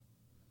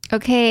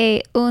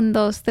Okay, un,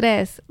 dos,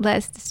 tres.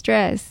 Let's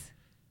distress.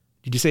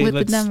 Did you say with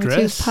let's the number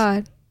stress? 2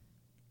 pod.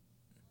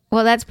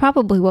 Well, that's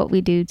probably what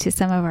we do to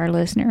some of our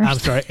listeners. I'm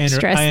sorry,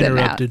 Stress I them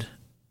out. interrupted.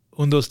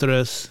 Un, dos,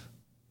 tres.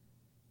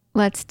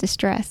 Let's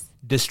distress.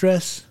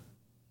 Distress?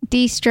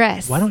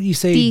 De-stress. Why don't you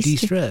say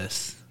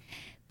de-stress?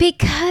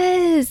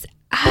 Because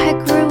I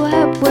grew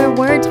up where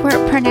words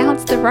weren't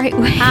pronounced the right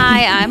way.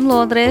 Hi, I'm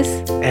Lourdes.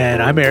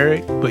 And I'm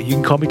Eric, but you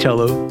can call me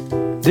Tello.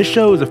 This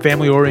show is a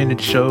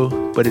family-oriented show,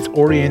 but it's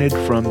oriented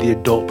from the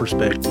adult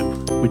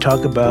perspective. We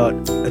talk about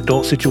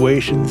adult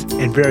situations,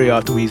 and very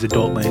often we use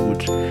adult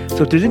language.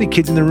 So if there's any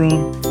kids in the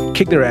room,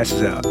 kick their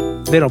asses out.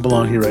 They don't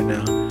belong here right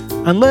now.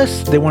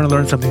 Unless they want to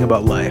learn something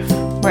about life.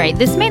 Right,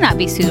 this may not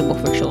be suitable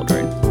for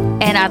children.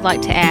 And I'd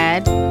like to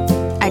add,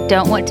 I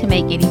don't want to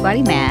make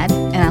anybody mad,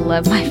 and I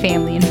love my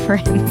family and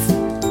friends.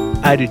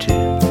 I do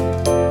too.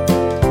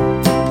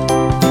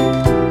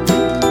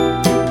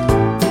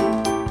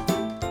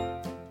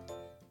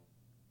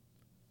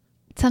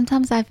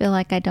 Sometimes I feel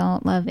like I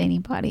don't love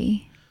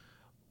anybody.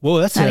 Whoa,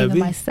 that's not heavy. Even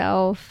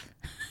myself.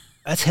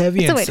 That's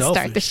heavy It's and a way selfish. to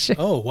start the show.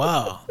 Oh,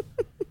 wow.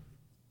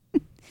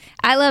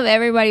 I love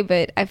everybody,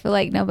 but I feel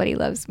like nobody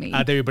loves me. I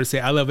thought you were going to say,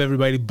 I love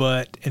everybody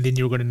but, and then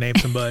you were going to name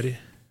somebody.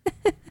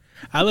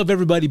 I love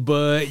everybody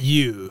but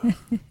you.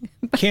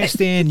 Can't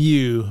stand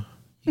you.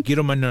 You get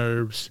on my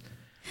nerves.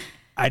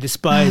 I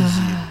despise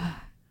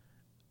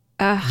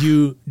you.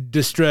 You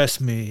distress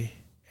me.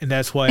 And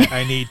that's why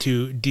I need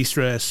to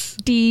de-stress.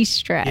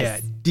 De-stress. Yeah,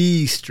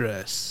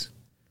 de-stress.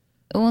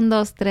 Un,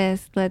 dos,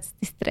 tres, let's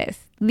distress.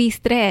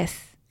 Distress.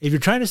 If you're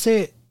trying to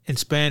say it in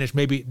Spanish,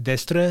 maybe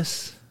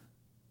destress.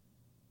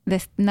 No.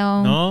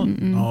 No,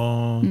 Mm-mm.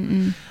 no,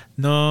 Mm-mm.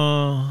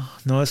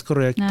 no es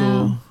correcto.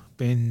 No.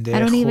 Pendejo. I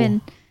don't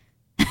even.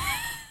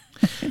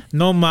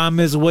 No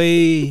mames,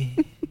 way.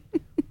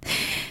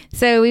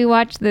 So we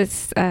watched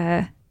this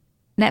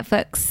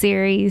Netflix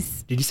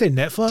series. Did you say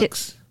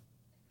Netflix?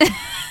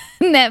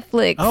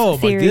 Netflix Oh,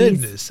 series. my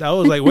goodness. I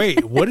was like,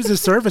 wait, what is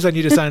this service I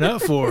need to sign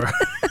up for?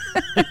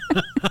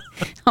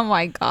 Oh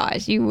my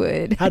gosh, you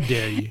would. How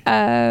dare you?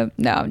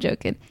 No, I'm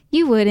joking.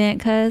 You wouldn't,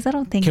 because I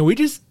don't think. Can we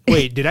just,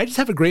 wait, did I just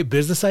have a great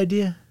business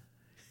idea?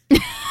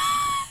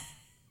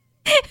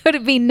 Would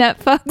it be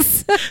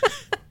Netflix?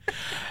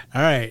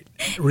 All right.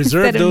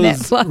 Reserve Instead of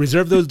Netflix.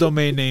 reserve those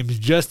domain names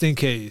just in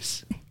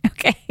case.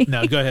 Okay.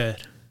 No, go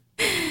ahead.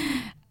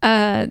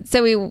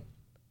 So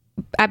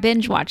I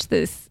binge watched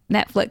this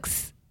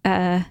Netflix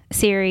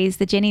series,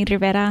 the Jenny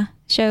Rivera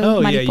show,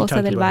 Oh, yeah, you Mariposa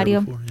talked del about her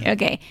Barrio. before, yeah.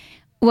 Okay.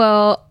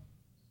 Well,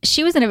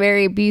 she was in a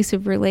very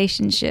abusive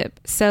relationship.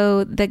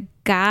 So the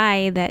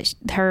guy that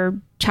her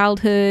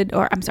childhood,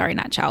 or I'm sorry,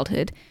 not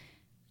childhood,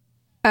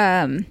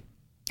 I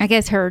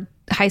guess her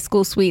high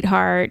school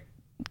sweetheart,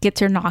 gets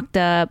her knocked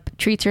up,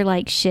 treats her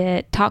like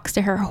shit, talks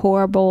to her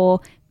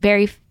horrible,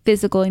 very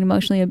physical and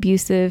emotionally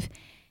abusive.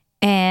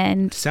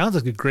 And Sounds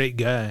like a great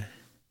guy.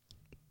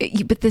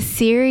 but the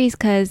series,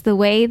 because the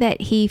way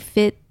that he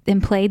fit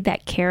and played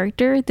that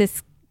character,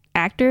 this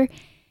actor,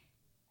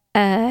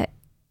 and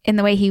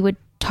the way he would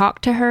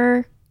talk to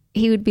her,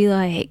 he would be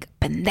like,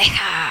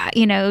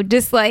 pendeja,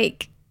 just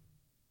like,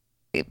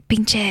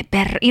 pinche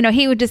perro,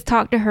 he would just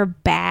talk to her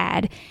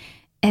bad.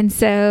 And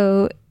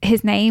so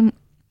his name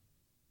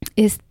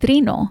is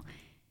Trino.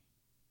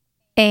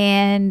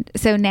 And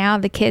so now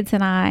the kids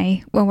and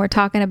I, when we're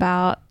talking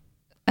about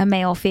a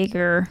male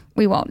figure,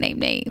 we won't name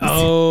names.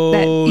 Oh,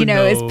 that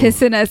no. is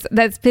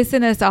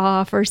pissing us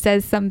off, or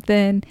says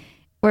something,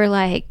 we're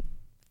like,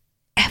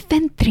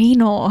 effing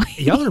Trino.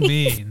 Y'all are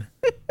mean.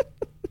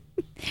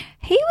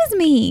 He was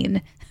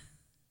mean.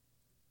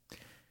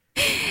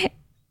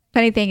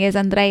 Funny thing is,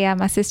 Andrea,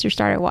 my sister,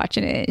 started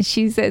watching it, and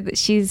she said that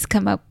she's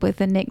come up with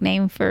a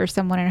nickname for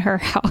someone in her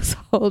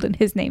household, and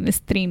his name is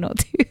Trino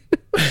too.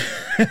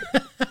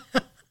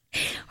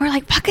 We're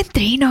like, fucking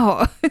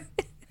Trino.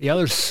 Y'all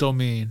are so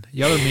mean.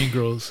 Y'all are mean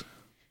girls.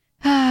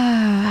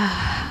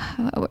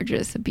 We're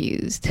just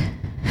abused.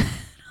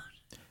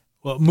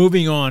 Well,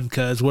 moving on,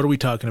 cuz what are we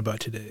talking about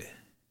today?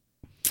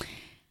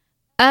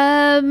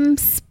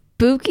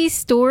 Spooky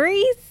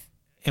stories,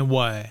 And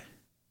why?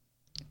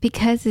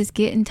 because it's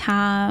getting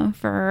time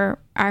for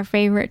our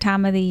favorite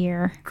time of the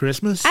year.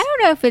 Christmas? I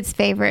don't know if it's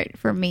favorite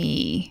for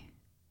me.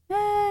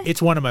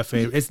 It's one of my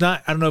favorite. It's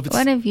not, I don't know if it's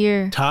One of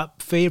your,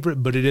 top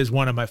favorite, but it is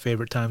one of my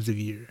favorite times of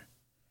year.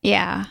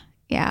 yeah.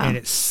 And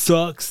it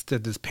sucks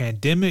that this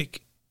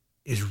pandemic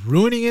is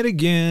ruining it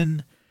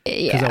again.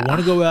 Because I want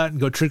to go out and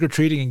go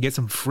trick-or-treating and get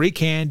some free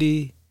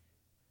candy.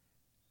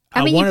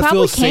 I mean, want you to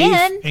feel probably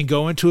can. safe and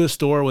go into a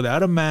store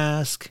without a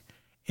mask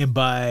and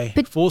buy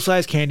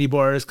full-size candy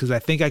bars, because I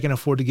think I can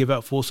afford to give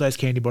out full-size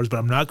candy bars, but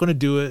I'm not going to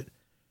do it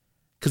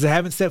because I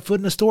haven't set foot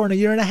in a store in a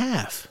year and a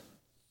half.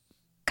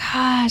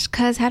 Gosh,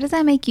 cuz how does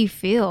that make you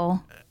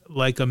feel?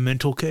 Like a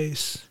mental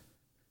case.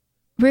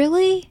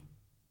 Really?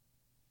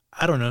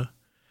 I don't know.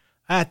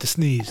 I have to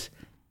sneeze.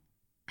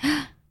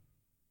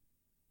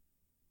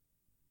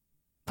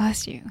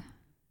 Bless you.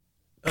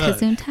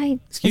 Gesundheit. Is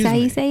excuse that how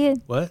me. you say it?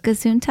 What?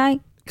 Gesundheit?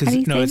 How do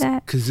you No, say it's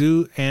that?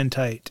 kazoo and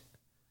tight.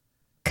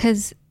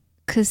 Because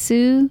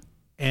Kasu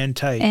And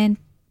tight.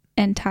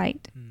 and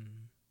tight.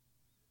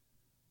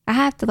 I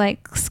have to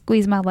like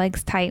squeeze my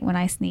legs tight when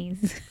I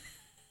sneeze.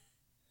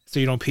 So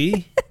you don't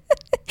pee?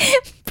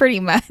 Pretty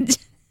much.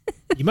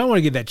 You might want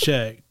to get that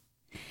checked.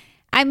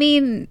 I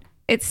mean,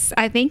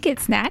 I think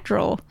it's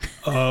natural.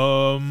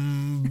 I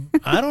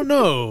don't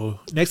know.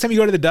 Next time you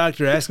go to the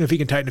doctor, ask him if he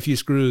can tighten a few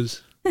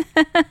screws.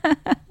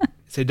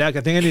 Say, Doc,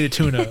 I think I need a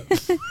tune-up.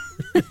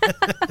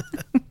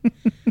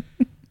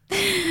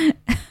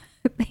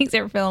 Things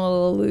are feeling a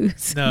little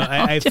loose. No,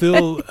 I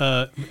feel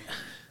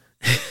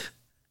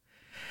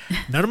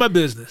none of my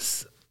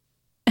business.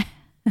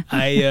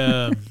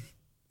 I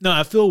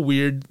feel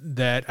weird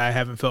that I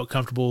haven't felt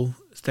comfortable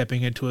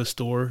stepping into a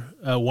store.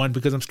 One,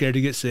 because I'm scared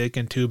to get sick,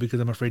 and two, because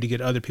I'm afraid to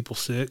get other people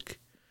sick.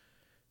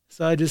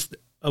 So I just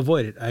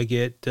avoid it. I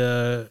get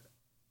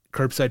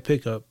curbside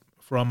pickup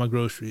for all my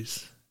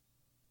groceries.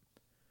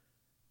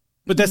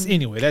 But that's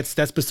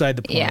that's beside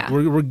the point. Yeah.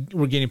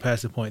 We're getting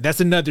past the point.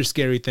 That's another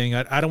scary thing.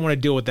 I don't want to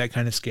deal with that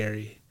kind of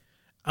scary.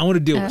 I want to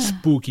deal with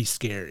spooky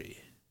scary.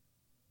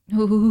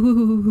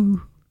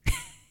 Ooh.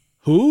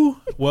 Who?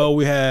 Well,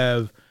 we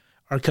have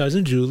our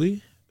cousin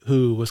Julie,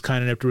 who was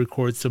kind enough to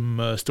record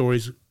some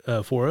stories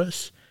for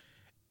us,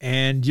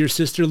 and your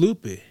sister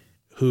Lupe,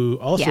 who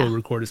also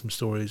recorded some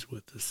stories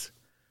with us.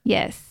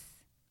 Yes.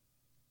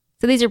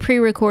 So these are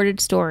pre-recorded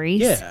stories.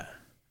 Yeah.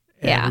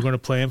 And we're going to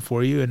play them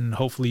for you, and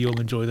hopefully you'll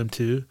enjoy them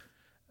too.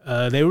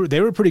 They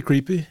were pretty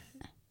creepy.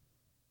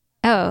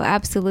 Oh,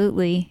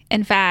 absolutely.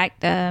 In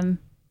fact, I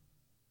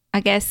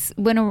guess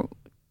when are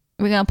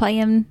we going to play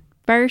them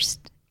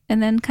first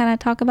and then kind of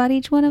talk about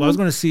each one of them? I was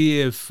going to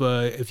see if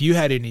you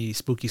had any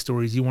spooky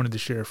stories you wanted to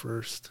share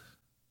first.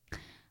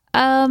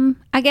 I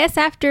guess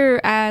after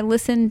I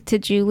listened to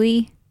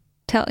Julie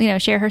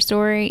share her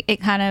story, it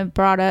kind of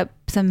brought up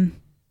some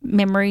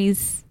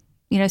memories,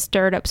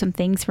 stirred up some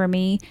things for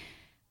me.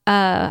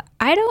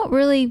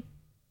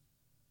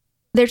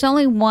 There's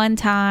only one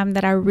time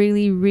that I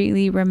really,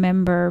 really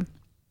remember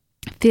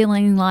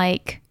feeling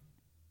like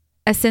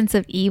a sense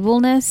of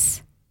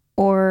evilness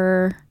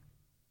or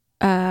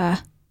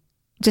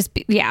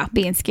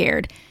being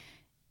scared.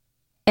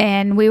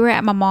 And we were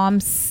at my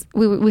mom's,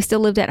 we still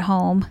lived at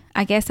home.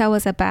 I guess I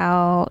was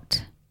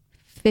about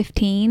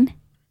 15.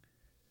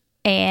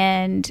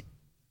 And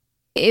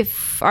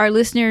if our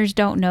listeners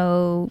don't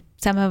know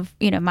some of,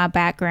 my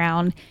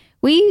background,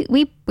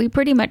 we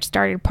pretty much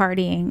started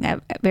partying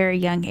at very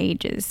young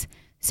ages.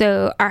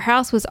 So our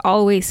house was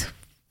always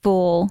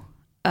full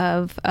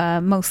of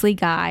mostly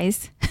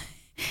guys,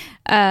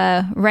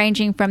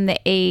 ranging from the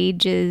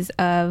ages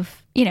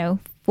of,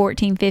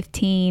 14,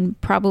 15,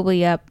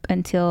 probably up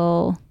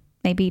until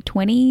maybe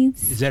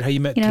 20s. Is that how you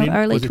met?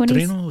 Early was 20s.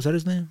 Trino? Was that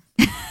his name?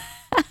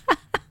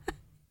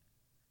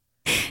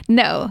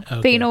 No,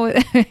 okay.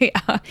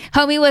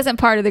 Homie wasn't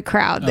part of the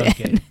crowd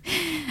then.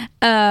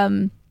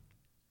 Okay.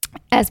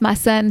 As my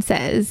son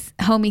says,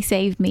 homie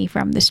saved me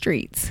from the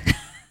streets.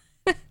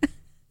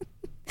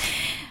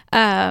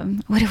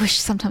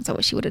 Sometimes I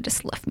wish he would have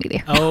just left me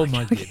there. Oh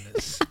my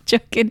goodness. I'm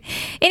joking.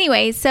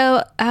 Anyway,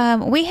 so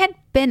we had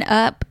been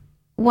up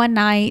one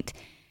night,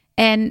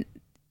 and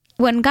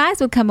when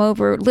guys would come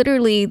over,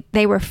 literally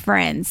they were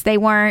friends. We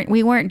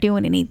weren't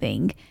doing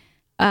anything.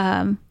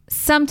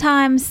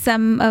 Sometimes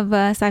some of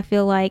us, I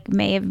feel like,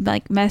 may have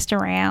like messed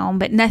around,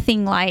 but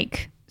nothing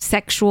like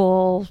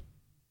sexual,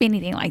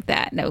 anything like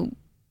that. No,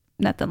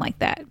 nothing like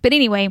that. But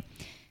anyway,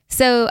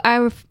 so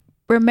I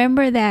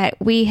remember that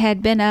we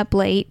had been up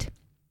late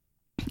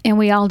and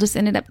we all just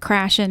ended up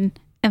crashing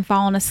and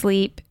falling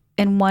asleep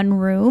in one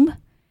room.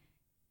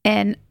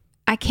 And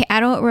I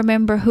don't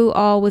remember who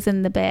all was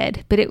in the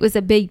bed, but it was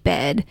a big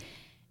bed.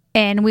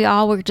 And we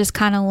all were just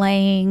kind of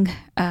laying,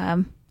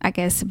 I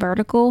guess,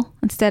 vertical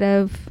instead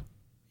of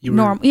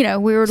normal.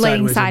 We were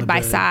laying side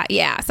by side.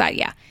 Yeah,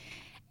 yeah.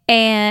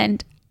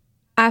 And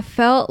I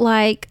felt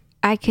like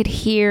I could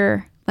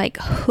hear like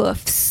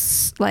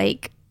hoofs,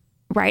 like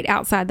right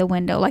outside the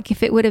window. Like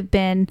if it would have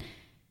been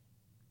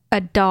a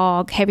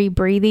dog, heavy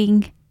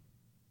breathing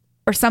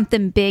or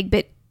something big,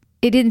 but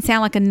it didn't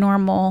sound like a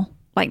normal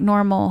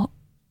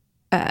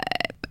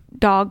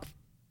dog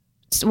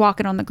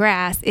walking on the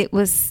grass. It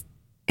was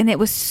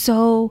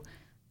so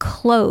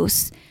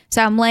close.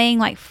 So I'm laying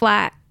like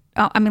flat.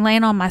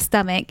 Laying on my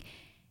stomach,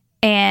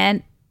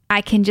 and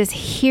I can just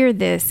hear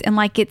this, and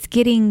like it's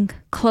getting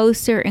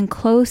closer and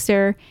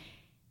closer.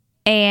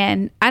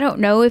 And I don't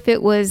know if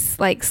it was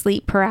like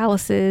sleep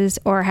paralysis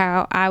or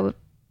how I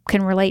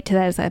can relate to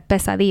that as a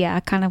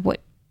pesadilla, kind of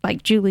what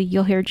like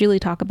you'll hear Julie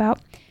talk about.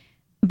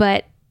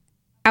 But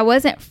I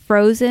wasn't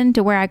frozen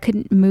to where I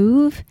couldn't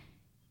move.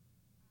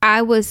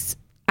 I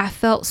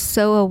felt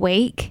so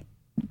awake,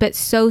 but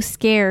so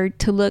scared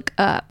to look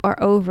up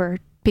or over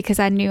because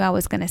I knew I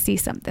was going to see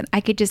something. I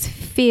could just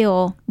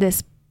feel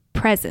this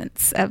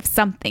presence of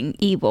something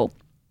evil.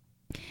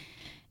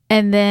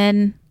 And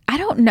then I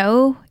don't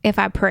know if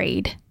I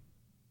prayed.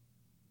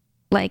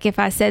 Like if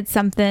I said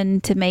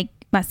something to make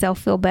myself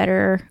feel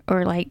better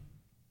or like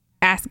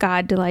ask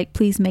God to like,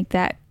 please make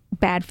that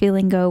bad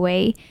feeling go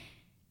away.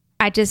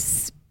 I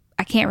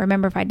I can't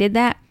remember if I did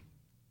that,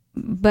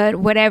 but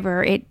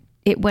whatever, it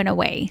went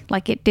away.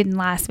 Like, it didn't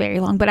last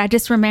very long, but I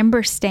just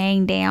remember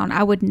staying down.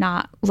 I would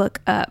not look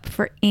up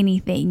for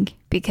anything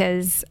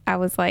because I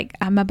was like,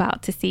 I'm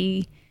about to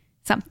see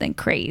something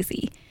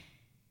crazy.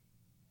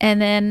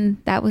 And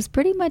then that was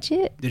pretty much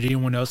it. Did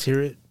anyone else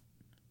hear it?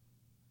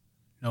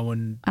 No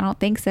one? I don't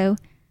think so.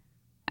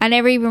 I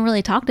never even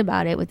really talked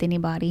about it with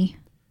anybody.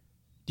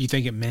 Do you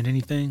think it meant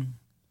anything?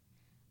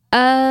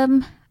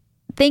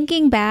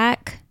 Thinking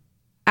back,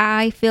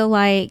 I feel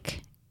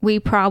like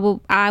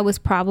I was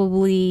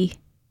probably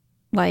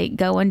like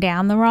going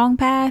down the wrong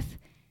path.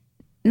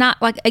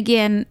 Not like,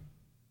 again,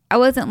 I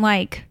wasn't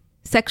like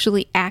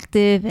sexually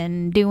active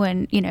and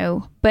doing,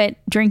 but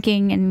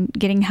drinking and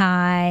getting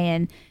high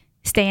and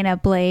staying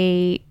up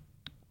late,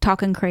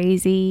 talking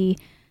crazy.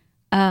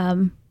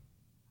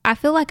 I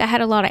feel like I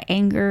had a lot of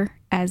anger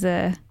as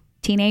a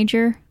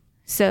teenager.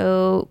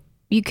 So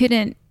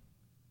I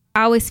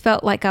always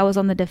felt like I was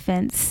on the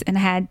defense and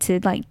had to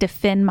like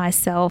defend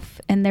myself,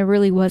 and there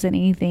really wasn't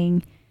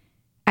anything.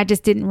 I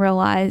just didn't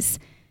realize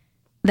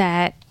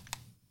that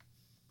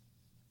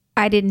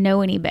I didn't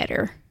know any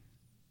better.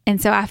 And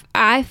so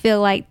I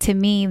feel like, to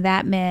me,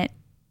 that meant,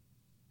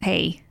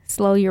 hey,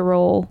 slow your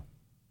roll,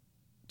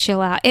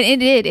 chill out. And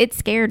it did. It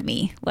scared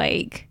me.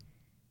 Like,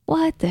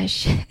 what the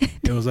shit?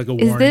 It was like a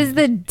warning. Is this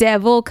the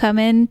devil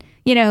coming?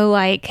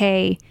 Like,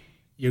 hey,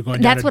 you're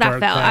going down that's a what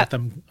dark I felt. path.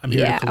 I'm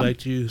here to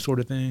collect you, sort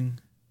of thing.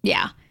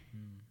 Yeah.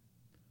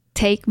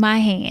 Take my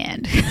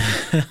hand.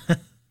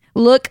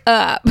 Look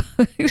up.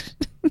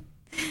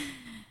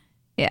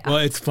 Yeah. Well,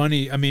 it's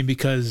funny. I mean,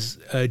 because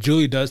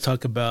Julie does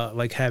talk about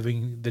like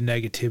having the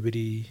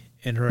negativity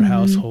in her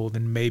household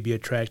and maybe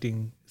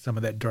attracting some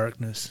of that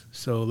darkness.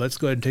 So let's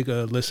go ahead and take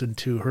a listen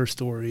to her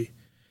story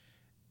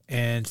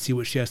and see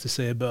what she has to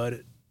say about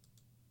it.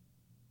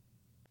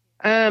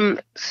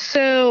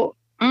 So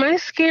my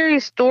scary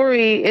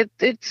story,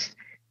 it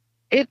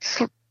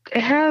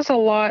has a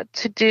lot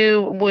to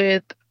do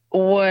with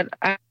what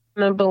I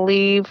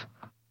believe,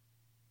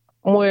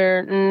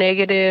 where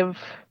negative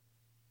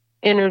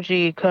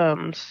energy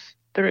comes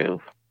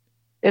through.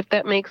 If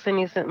that makes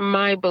any sense,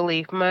 my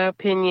belief, my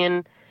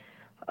opinion.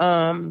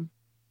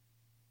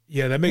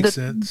 Yeah, that makes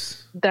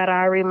sense. That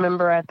I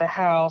remember at the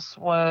house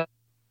was,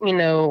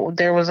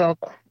 there was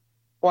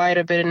quite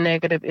a bit of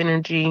negative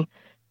energy.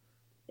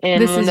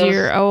 And this is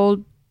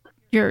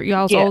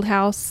y'all's old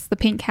house, the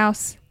pink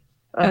house.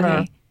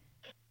 Okay.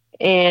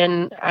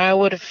 And I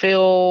would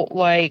feel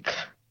like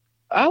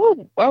I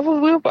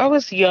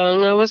was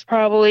young. I was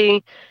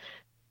probably,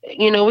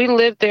 we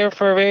lived there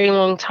for a very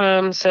long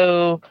time.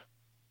 So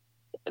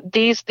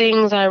these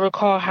things I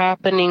recall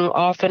happening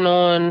off and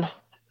on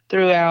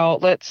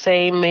throughout, let's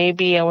say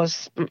maybe I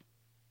was,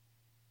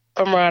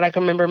 from what I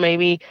can remember,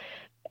 maybe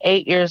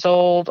 8 years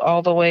old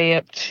all the way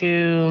up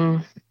to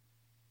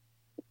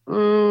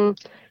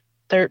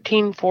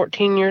 13,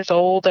 14 years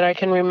old, that I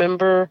can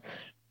remember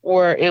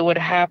where it would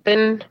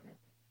happen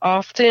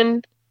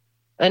often.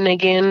 And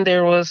again,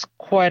 there was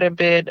quite a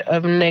bit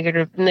of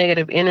negative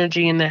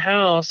energy in the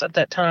house at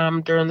that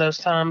time, during those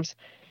times.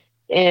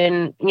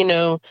 And,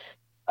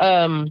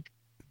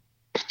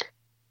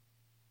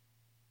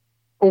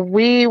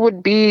 we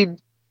would be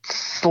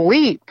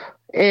asleep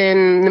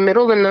in the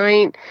middle of the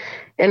night,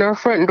 and our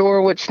front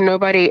door, which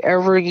nobody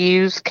ever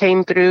used,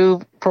 came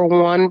through, for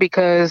one,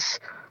 because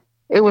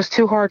it was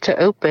too hard to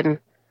open.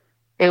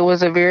 It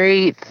was a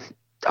very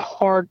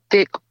hard,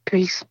 thick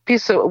piece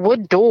of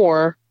wood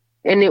door,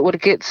 and it would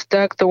get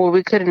stuck the way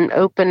we couldn't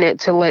open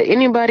it to let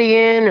anybody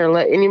in or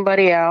let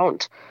anybody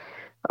out.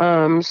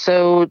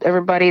 So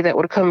everybody that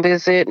would come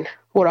visit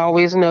would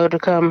always know to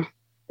come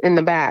in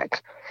the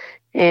back.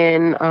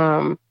 And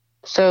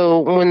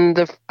so when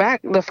the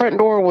front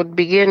door would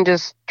begin,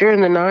 just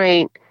during the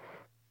night,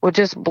 would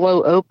just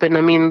blow open.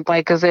 I mean,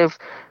 like as if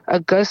a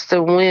gust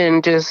of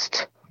wind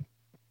just,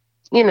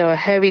 a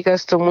heavy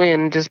gust of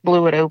wind just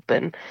blew it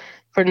open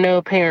for no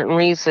apparent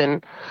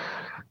reason.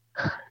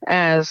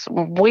 As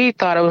we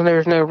thought there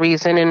was no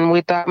reason, and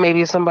we thought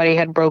maybe somebody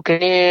had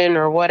broken in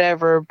or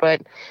whatever.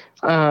 But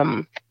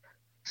some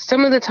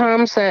of the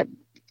times that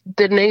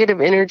the negative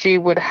energy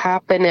would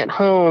happen at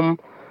home,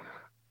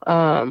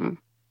 of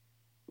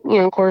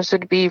course,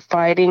 it'd be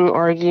fighting,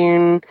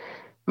 arguing,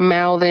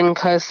 mouthing,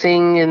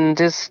 cussing, and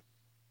just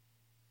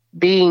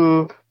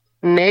being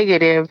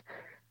negative.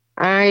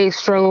 I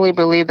strongly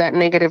believe that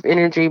negative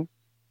energy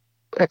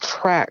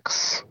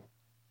attracts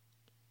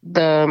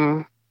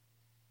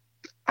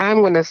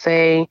I'm going to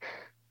say,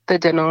 the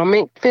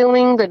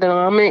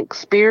demonic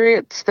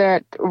spirits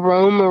that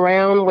roam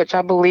around, which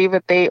I believe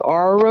that they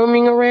are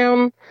roaming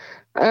around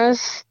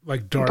us.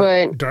 Like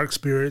dark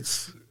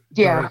spirits.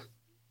 Yeah.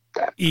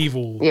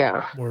 Evil.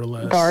 Yeah. More or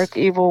less. Dark,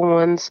 evil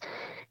ones.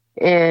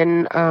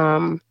 And,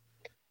 I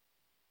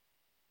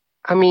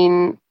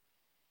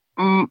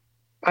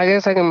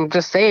guess I can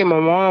just say my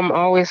mom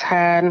always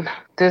had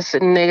this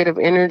negative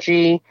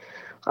energy,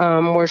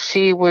 where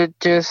she would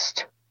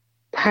just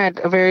had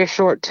a very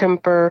short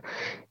temper,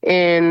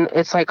 and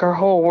it's like her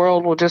whole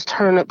world will just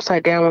turn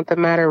upside down with a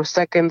matter of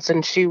seconds,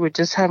 and she would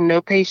just have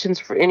no patience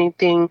for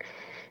anything.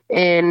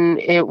 And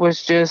it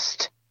was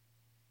just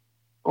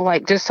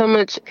like just so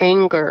much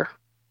anger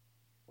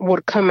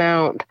would come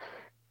out.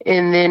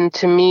 And then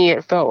to me,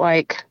 it felt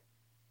like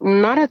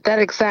not at that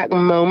exact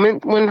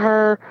moment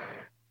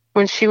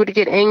when she would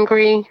get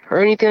angry or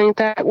anything like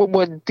that,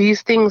 would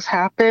these things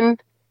happen.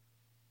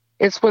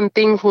 It's when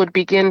things would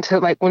begin to,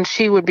 like, when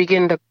she would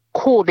begin to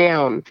cool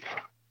down,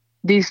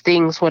 these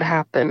things would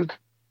happen.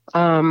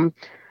 And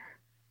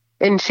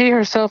she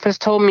herself has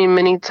told me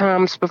many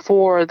times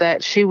before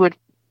that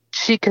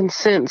she can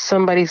sense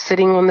somebody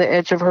sitting on the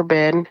edge of her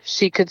bed.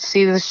 She could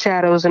see the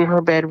shadows in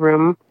her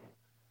bedroom.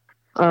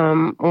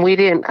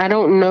 I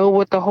don't know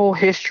what the whole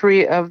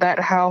history of that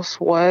house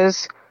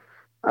was.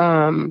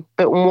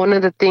 But one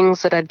of the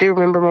things that I do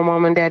remember my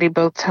mom and daddy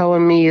both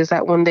telling me is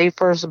that when they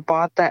first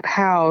bought that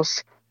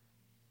house,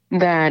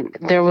 that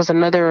there was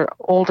another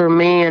older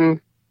man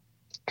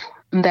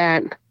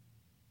that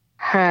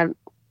had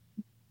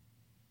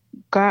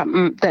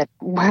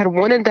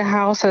wanted the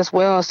house as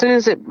well. As soon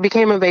as it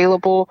became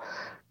available,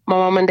 my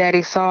mom and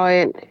daddy saw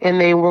it,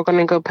 and they were going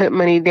to go put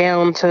money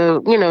down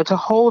to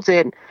hold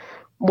it.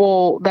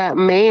 Well, that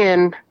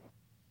man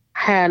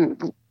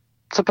had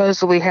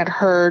supposedly had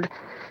heard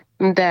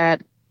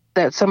that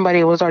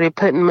somebody was already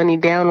putting money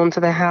down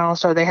onto the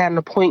house, or they had an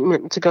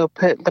appointment to go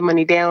put the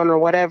money down or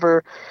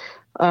whatever.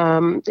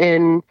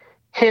 And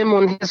him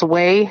on his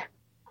way,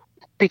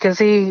 because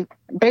he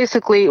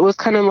basically, it was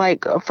kind of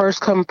like a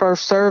first come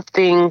first serve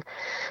thing.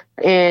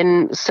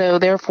 And so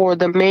therefore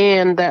the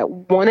man that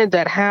wanted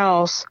that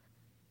house,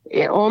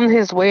 on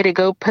his way to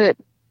go put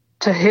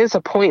to his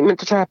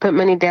appointment to try to put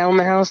money down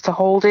the house to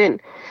hold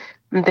it,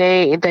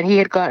 that he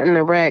had gotten in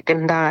a wreck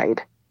and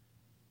died.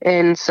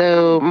 And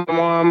so my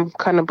mom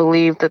kind of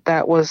believed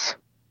that was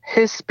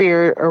his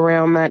spirit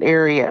around that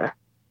area,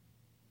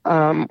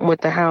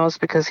 with the house,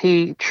 because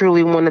he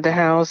truly wanted the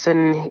house,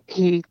 and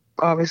he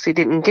obviously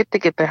didn't get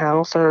the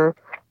house, or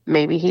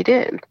maybe he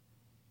did.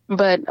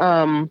 But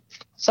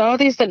so all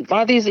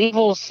these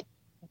evil,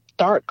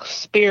 dark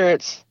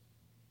spirits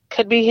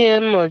could be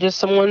him, or just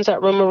some ones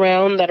that roam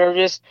around that are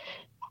just,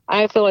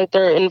 I feel like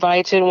they're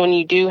invited when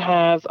you do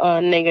have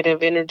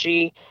negative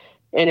energy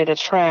and it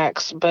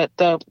attracts. But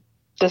the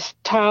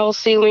tile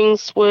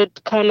ceilings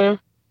would kind of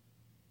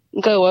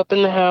go up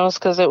in the house,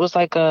 because it was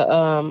like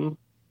a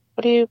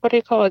what do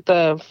you call it,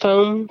 the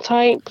foam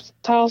type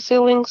tile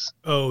ceilings?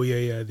 Oh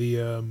yeah,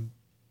 the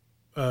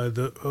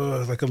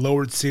like a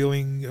lowered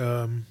ceiling.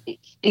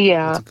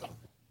 Yeah. What's it called?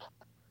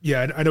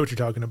 Yeah, I know what you're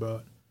talking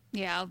about.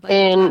 Yeah.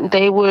 And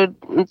they would,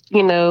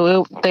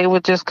 they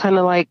would just kind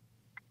of like,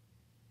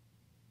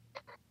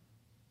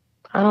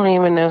 I don't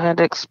even know how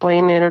to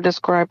explain it or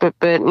describe it,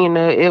 but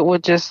it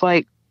would just,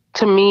 like,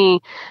 to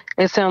me,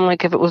 it sounded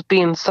like if it was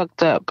being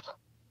sucked up.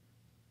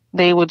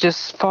 They would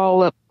just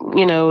fall up,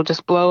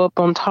 just blow up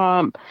on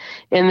top,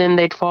 and then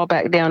they'd fall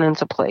back down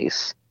into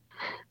place.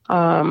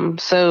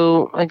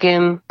 So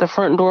again, the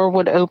front door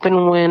would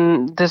open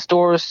when this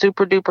door is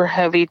super duper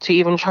heavy to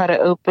even try to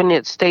open.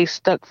 It stays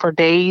stuck for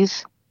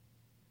days,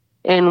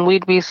 and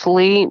we'd be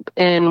asleep,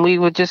 and we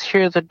would just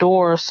hear the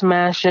door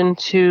smash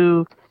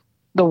into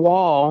the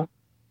wall.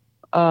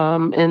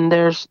 And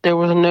there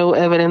was no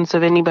evidence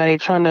of anybody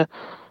trying to,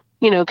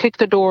 kick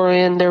the door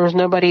in. There was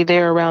nobody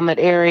there around that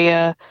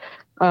area.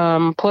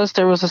 Plus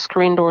there was a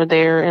screen door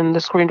there, and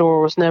the screen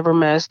door was never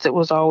messed. It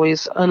was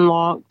always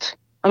unlocked.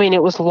 I mean,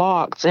 it was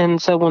locked.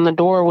 And so when the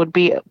door would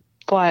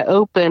fly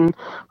open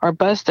or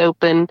bust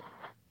open,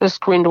 the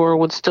screen door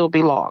would still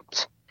be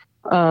locked.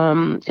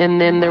 And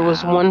then there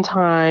was one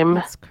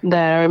time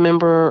that I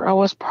remember I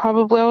was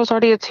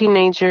already a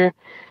teenager,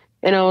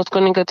 and I was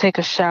going to go take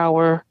a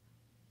shower.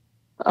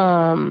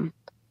 And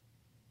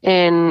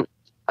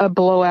a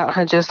blowout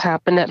had just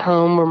happened at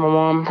home where my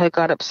mom had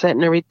got upset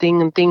and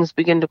everything, and things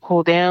began to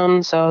cool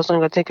down. So I was going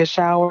to go take a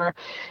shower,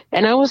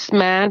 and I was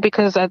mad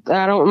because I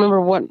don't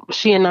remember what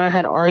she and I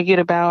had argued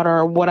about,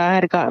 or what I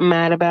had gotten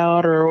mad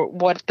about, or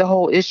what the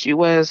whole issue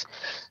was.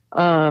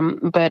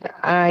 But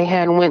I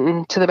had went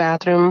into the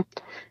bathroom,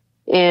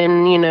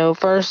 and,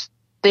 first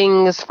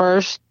thing is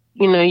first,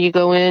 you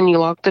go in, you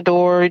lock the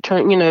door, you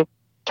turn the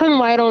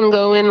light on,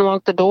 go in and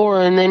lock the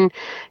door, and then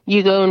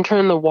you go and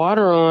turn the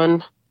water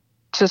on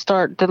to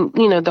start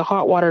the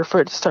hot water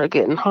for it to start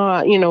getting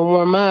hot,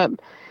 warm up.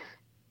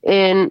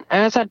 And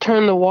as I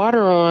turned the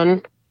water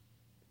on,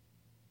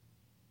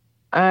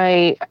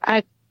 I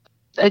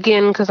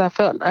again, because I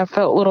felt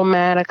a little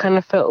mad, I kind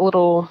of felt a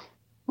little,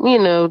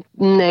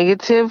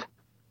 negative.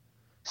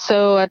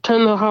 So I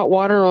turned the hot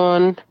water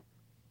on,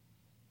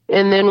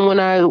 and then when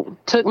I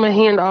took my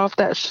hand off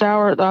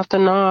the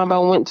knob, I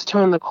went to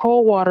turn the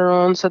cold water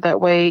on, so that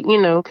way,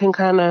 can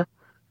kind of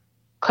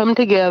come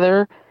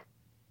together.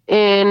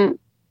 And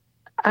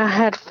I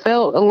had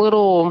felt a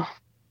little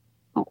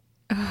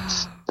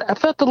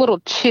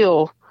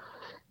chill,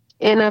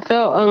 and I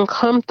felt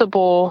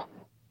uncomfortable.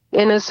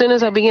 And as soon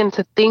as I began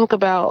to think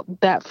about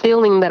that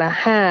feeling that I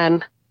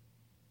had,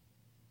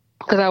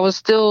 because I was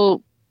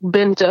still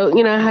bent,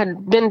 I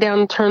had been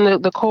down,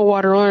 turned the cold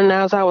water on, and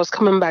as I was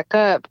coming back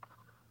up,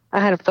 I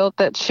had felt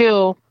that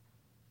chill.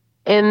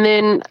 And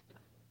then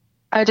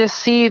I just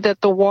see that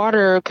the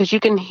water, because you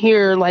can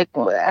hear, like,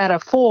 at a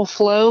full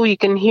flow, you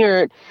can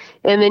hear it.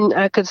 And then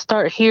I could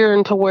start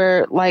hearing to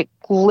where, like,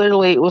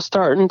 literally it was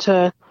starting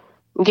to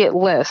get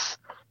less.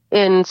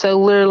 And so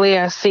literally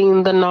I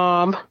seen the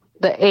knob,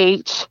 the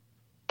H,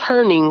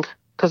 turning,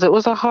 because it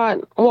was a hot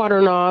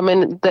water knob,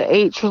 and the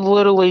H was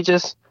literally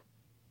just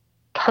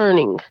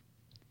turning.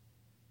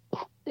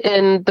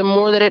 And the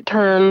more that it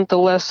turned, the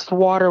less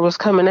water was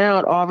coming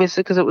out,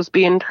 obviously, because it was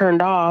being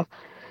turned off.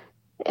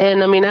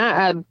 And I mean,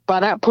 I by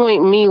that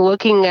point, me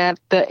looking at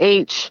the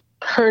H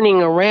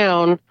turning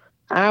around,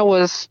 I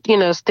was,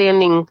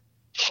 standing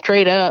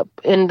straight up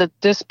in the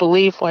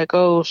disbelief, like,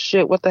 oh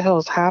shit, what the hell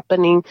is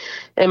happening?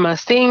 Am I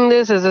seeing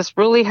this? Is this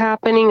really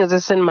happening? Is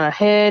this in my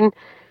head?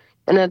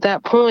 And at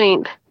that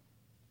point,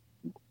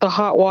 the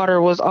hot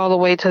water was all the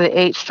way to the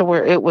H to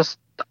where it was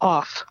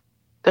off.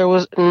 There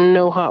was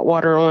no hot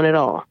water on at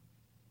all.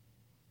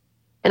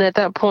 And at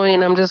that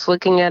point, I'm just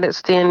looking at it,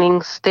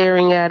 standing,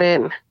 staring at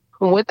it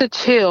with the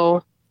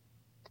chill.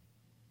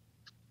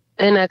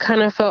 And I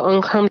kind of felt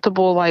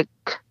uncomfortable, like,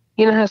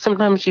 you know how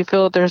sometimes you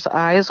feel there's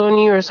eyes on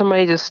you or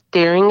somebody just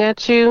staring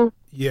at you?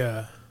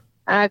 Yeah.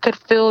 I could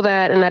feel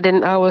that, and I did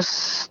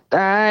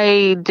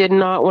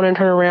not want to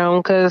turn around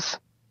because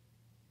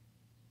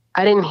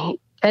I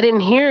didn't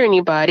hear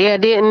anybody.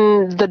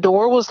 The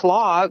door was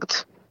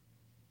locked.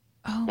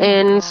 Oh,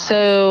 and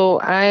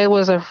so I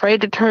was afraid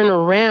to turn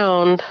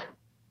around.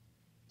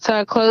 So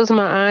I closed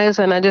my eyes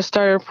and I just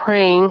started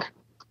praying.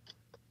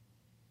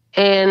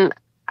 And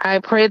I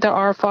prayed the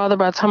Our Father.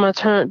 By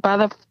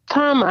the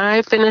time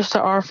I finished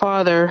the Our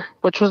Father,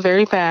 which was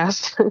very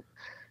fast,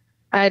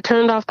 I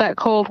turned off that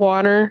cold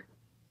water,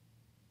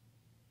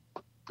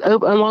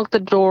 unlocked the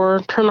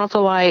door, turned off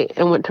the light,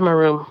 and went to my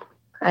room.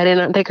 I did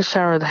not take a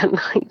shower that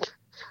night.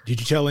 Did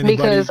you tell anybody?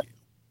 Because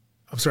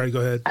I'm sorry,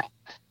 go ahead.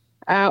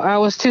 I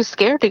was too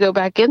scared to go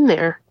back in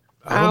there.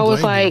 I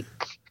was like,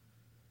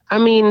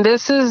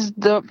 this is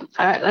the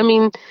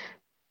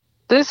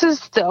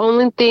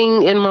only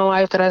thing in my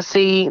life that I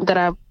see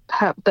that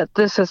that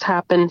this has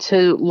happened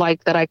to,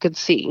 like, that I could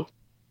see.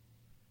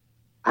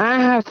 I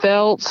have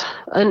felt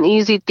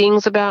uneasy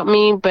things about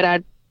me, but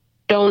I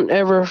don't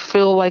ever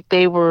feel like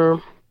they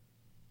were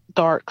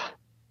dark,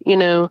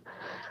 but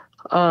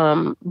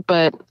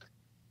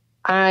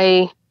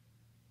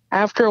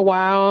after a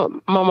while,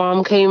 my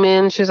mom came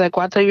in. She's like,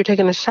 well, I thought you were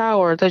taking a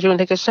shower. I thought you were going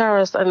to take a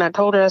shower. And I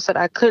told her, I said,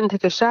 I couldn't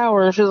take a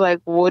shower. And she was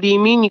like, what do you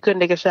mean you couldn't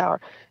take a shower?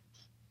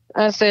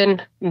 I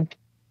said, the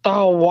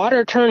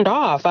water turned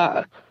off.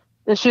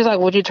 And she's like,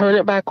 would you turn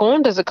it back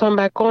on? Does it come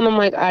back on? I'm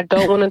like, I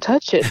don't want to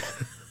touch it.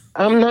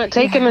 I'm not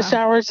taking a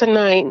shower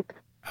tonight.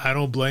 I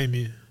don't blame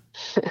you.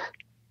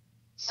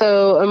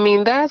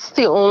 So, that's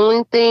the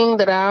only thing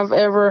that I've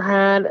ever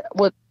had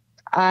what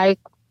I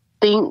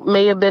think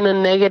may have been a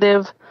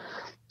negative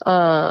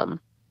dark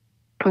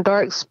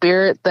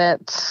spirit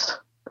that's,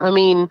 I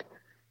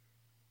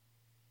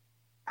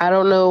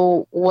don't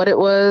know what it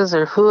was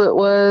or who it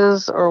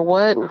was or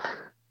what,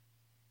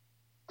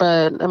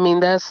 but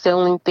that's the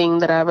only thing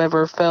that I've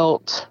ever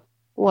felt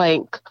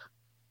like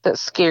that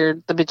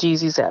scared the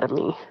bejesus out of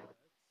me.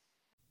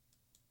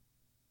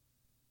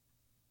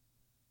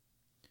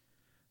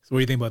 So what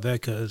do you think about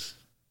that, cuz?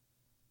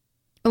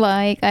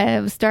 Like,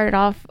 I started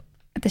off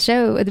at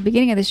the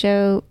beginning of the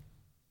show,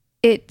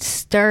 it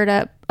stirred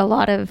up a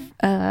lot of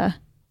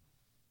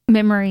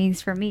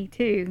memories for me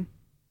too,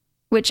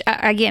 which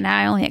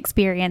I only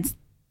experienced,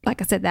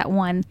 like I said, that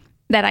one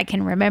that I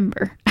can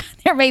remember.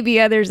 There may be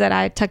others that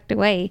I tucked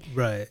away,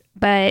 right?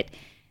 But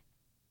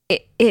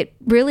it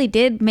really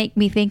did make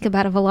me think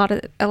about a lot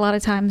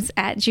of times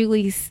at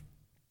Julie's.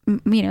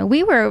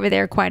 We were over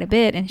there quite a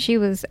bit, and she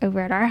was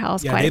over at our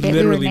house quite a bit.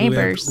 We were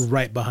neighbors,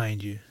 right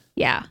behind you.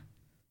 Yeah,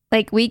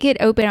 like we could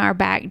open our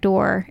back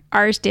door.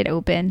 Ours did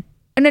open.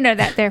 No,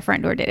 that their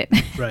front door did it.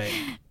 Right.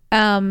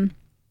 And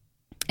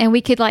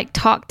we could like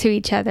talk to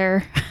each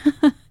other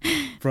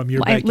from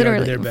your backyard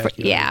to their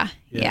backyard.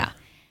 Yeah.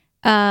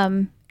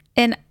 And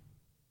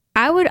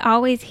I would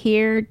always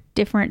hear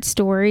different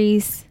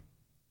stories.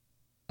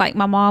 Like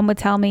my mom would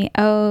tell me,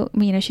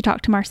 she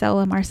talked to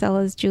Marcella.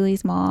 Marcella's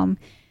Julie's mom,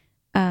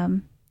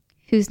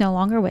 who's no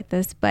longer with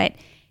us, but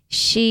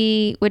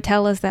she would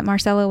tell us that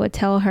Marcella would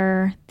tell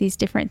her these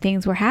different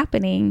things were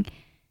happening.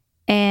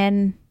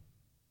 And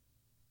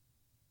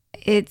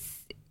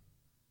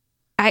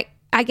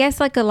I guess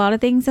like a lot of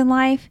things in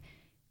life,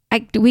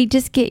 we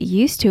just get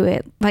used to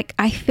it. Like,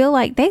 I feel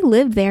like they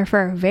lived there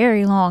for a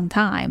very long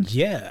time.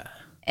 Yeah.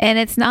 And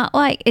it's not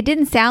like, it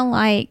didn't sound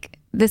like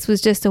this was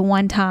just a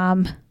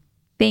one-time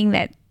thing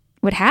that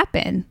would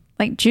happen.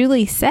 Like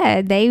Julie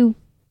said, they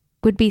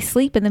would be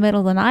asleep in the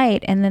middle of the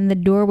night and then the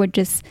door would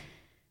just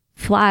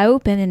fly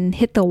open and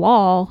hit the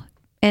wall.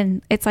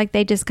 And it's like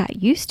they just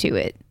got used to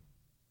it.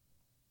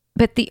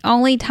 But the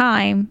only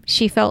time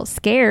she felt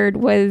scared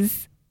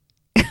was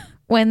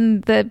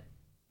when the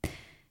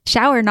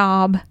shower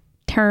knob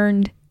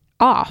turned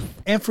off.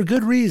 And for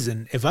good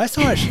reason. If I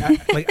saw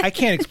I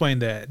can't explain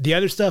that. The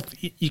other stuff,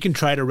 you can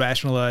try to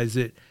rationalize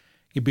it.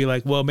 You'd be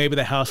like, well, maybe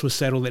the house was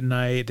settled at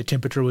night, the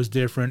temperature was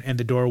different, and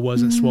the door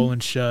wasn't swollen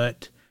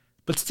shut.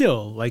 But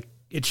still, like,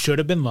 it should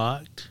have been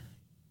locked.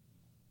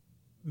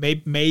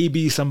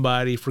 Maybe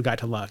somebody forgot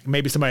to lock.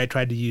 Maybe somebody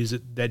tried to use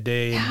it that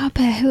day. Yeah,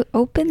 but who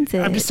opens it?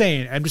 I'm just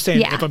saying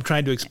Yeah. if I'm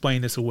trying to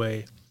explain this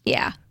away.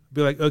 Yeah.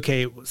 Be like,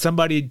 okay,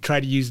 somebody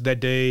tried to use it that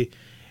day.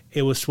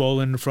 It was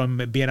swollen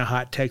from it being a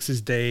hot Texas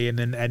day, and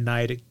then at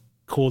night it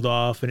cooled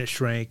off and it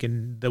shrank,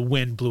 and the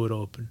wind blew it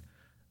open.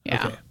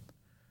 Yeah. Okay.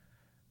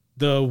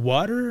 The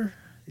water,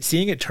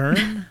 seeing it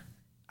turn,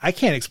 I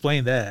can't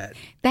explain that.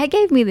 That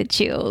gave me the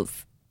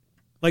chills.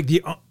 Like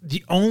the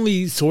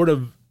only sort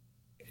of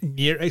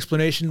near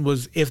explanation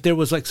was if there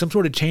was like some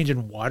sort of change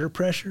in water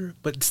pressure,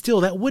 but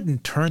still that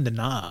wouldn't turn the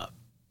knob.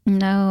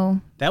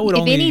 No. That would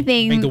if only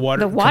anything, make the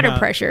water come out.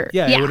 pressure.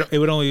 Yeah, Yeah. It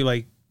would only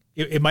like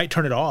it might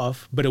turn it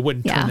off, but it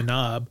wouldn't turn the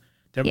knob.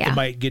 Yeah. It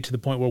might get to the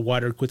point where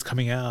water quits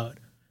coming out.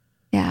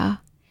 Yeah.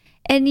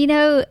 And you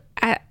know,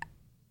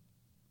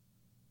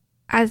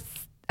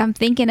 I'm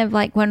thinking of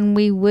like when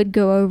we would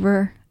go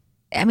over,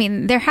 I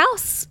mean, their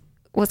house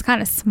was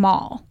kind of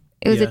small.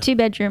 It was a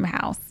 2-bedroom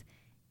house,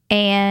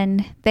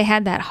 and they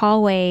had that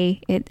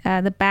hallway,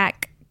 the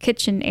back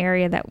kitchen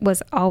area that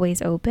was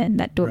always open.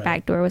 That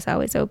back door was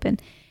always open.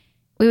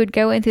 We would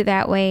go in through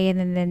that way,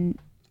 and then,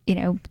 you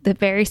know, the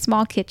very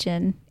small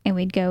kitchen, and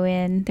we'd go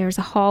in. There was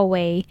a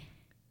hallway,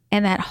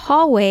 and that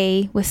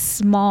hallway was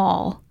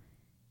small,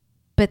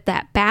 but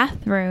that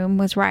bathroom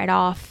was right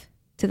off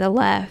to the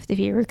left if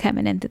you were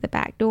coming into the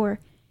back door.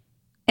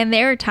 And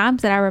there are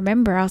times that I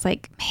remember I was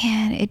like,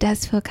 man, it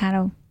does feel kind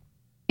of,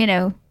 you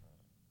know,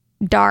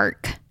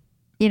 dark,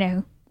 you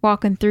know,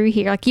 walking through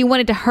here. Like you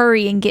wanted to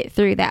hurry and get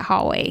through that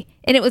hallway.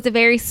 And it was a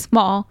very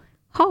small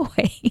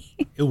hallway.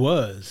 It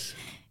was.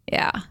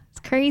 Yeah,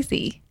 it's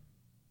crazy.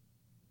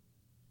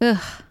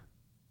 Ugh.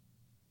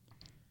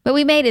 But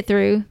we made it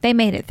through. They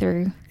made it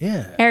through.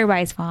 Yeah.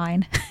 Everybody's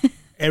fine.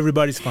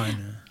 Everybody's fine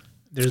now.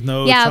 There's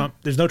no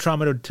there's no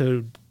trauma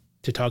to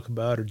talk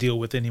about or deal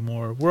with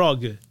anymore. We're all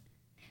good.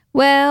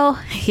 Well,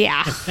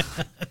 yeah.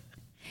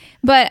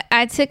 But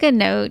I took a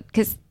note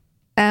because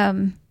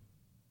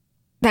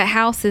that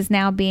house is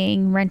now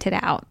being rented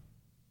out.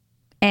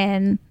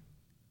 And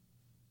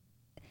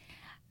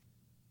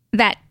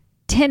that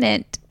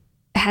tenant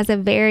has a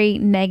very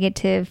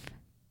negative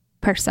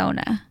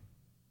persona.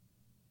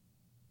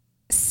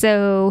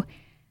 So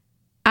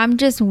I'm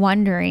just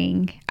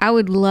wondering, I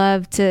would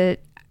love to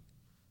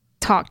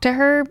talk to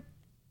her,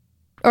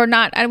 or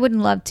not. I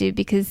wouldn't love to,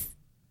 because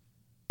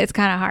it's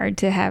kind of hard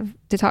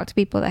to talk to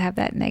people that have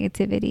that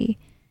negativity.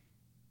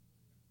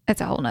 That's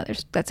a whole nother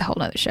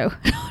show.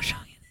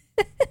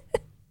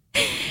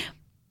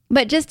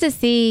 But just to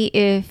see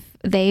if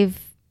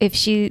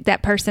that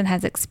person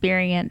has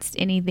experienced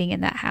anything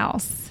in that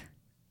house.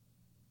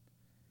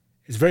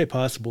 It's very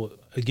possible,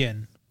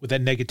 again, with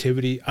that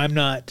negativity. I'm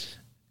not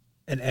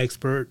an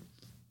expert.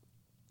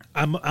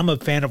 I'm a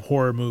fan of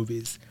horror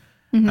movies.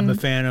 Mm-hmm. I'm a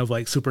fan of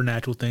like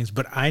supernatural things,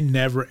 but I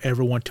never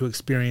ever want to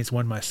experience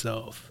one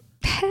myself.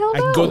 Hell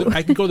no.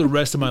 I can go the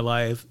rest of my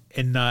life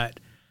and not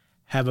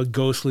have a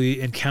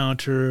ghostly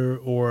encounter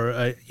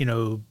or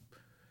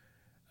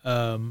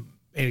an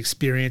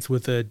experience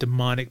with a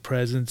demonic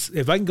presence.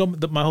 If I can go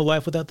my whole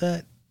life without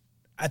that,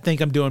 I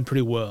think I'm doing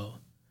pretty well.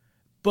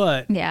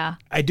 But yeah,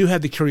 I do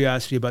have the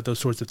curiosity about those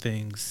sorts of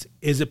things.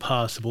 Is it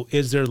possible?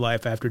 Is there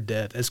life after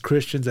death? As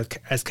Christians,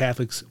 as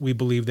Catholics, we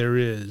believe there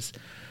is.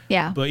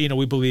 Yeah. But,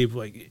 we believe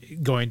like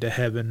going to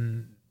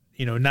heaven,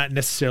 not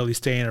necessarily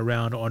staying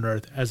around on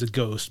earth as a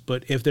ghost.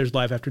 But if there's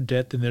life after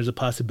death, then there's a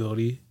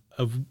possibility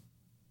of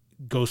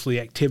ghostly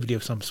activity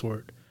of some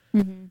sort.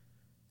 Mm-hmm.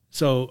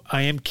 So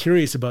I am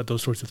curious about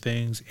those sorts of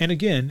things. And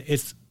again,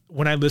 it's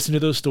when I listen to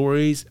those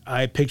stories,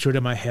 I picture it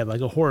in my head like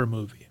a horror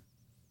movie.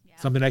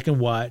 Something I can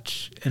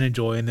watch and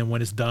enjoy, and then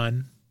when it's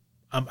done,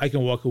 I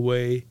can walk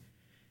away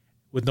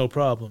with no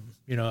problem.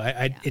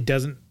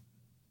 It's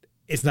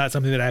not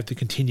something that I have to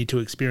continue to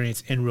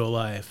experience in real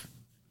life.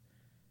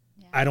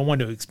 Yeah. I don't want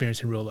to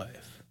experience in real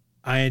life.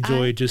 I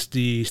enjoy just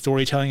the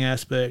storytelling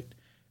aspect,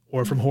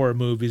 or from horror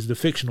movies, the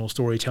fictional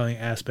storytelling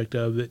aspect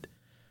of it.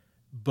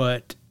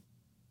 But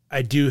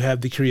I do have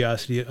the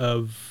curiosity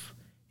of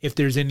if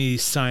there's any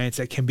science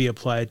that can be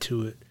applied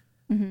to it.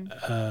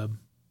 Mm-hmm.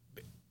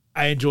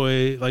 I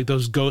enjoy like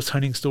those ghost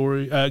hunting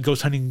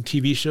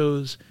TV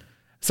shows.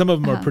 Some of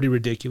them are pretty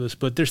ridiculous,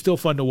 but they're still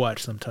fun to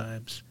watch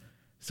sometimes.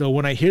 So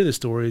when I hear the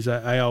stories,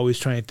 I always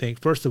try and think,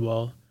 first of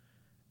all,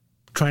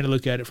 trying to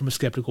look at it from a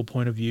skeptical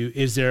point of view,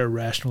 is there a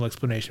rational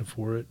explanation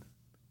for it?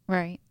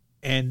 Right.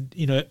 And,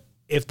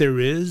 if there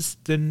is,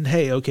 then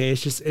hey, okay,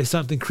 it's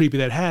something creepy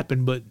that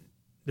happened, but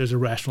there's a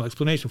rational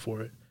explanation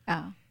for it.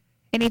 Oh.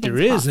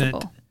 Anything's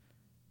possible.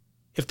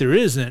 If there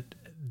isn't,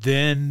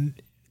 then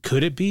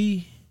could it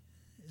be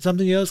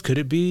something else? Could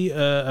it be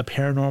a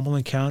paranormal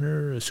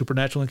encounter, a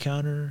supernatural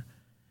encounter?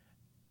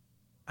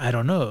 I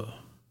don't know.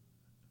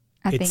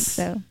 I think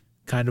so.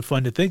 Kind of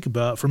fun to think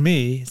about. For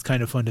me, it's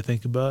kind of fun to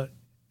think about.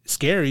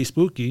 scary,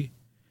 spooky.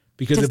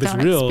 Because Just if it's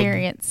don't real,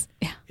 experience.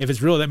 Yeah. if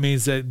it's real, that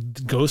means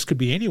that ghosts could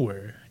be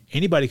anywhere.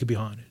 Anybody could be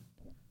haunted.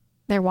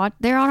 They're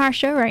on our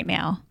show right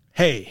now.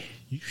 Hey,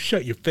 you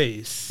shut your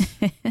face.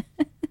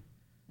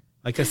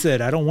 Like I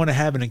said, I don't want to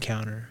have an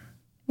encounter.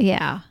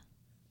 Yeah.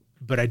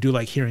 But I do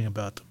like hearing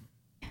about them.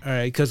 All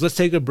right, because let's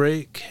take a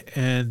break,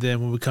 and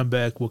then when we come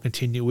back, we'll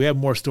continue. We have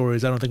more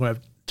stories. I don't think we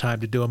have time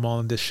to do them all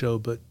in this show,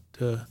 but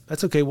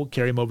that's okay. We'll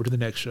carry them over to the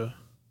next show.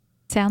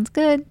 Sounds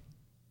good.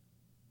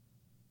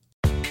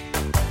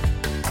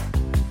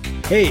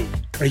 Hey,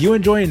 are you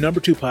enjoying Number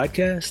 2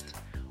 Podcast?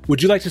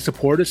 Would you like to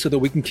support us so that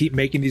we can keep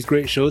making these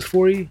great shows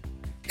for you?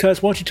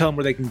 Cuz, why don't you tell them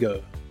where they can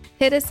go?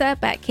 Hit us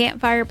up at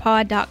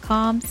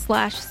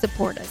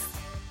campfirepod.com/support us.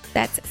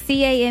 That's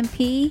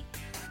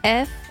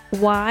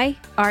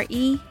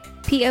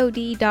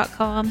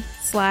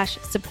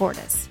campfirepod.com/support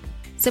us.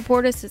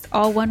 Support us is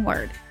all one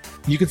word.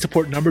 You can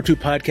support Number 2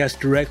 Podcast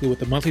directly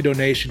with a monthly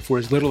donation for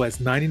as little as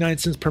 99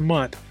 cents per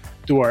month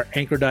through our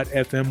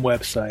Anchor.fm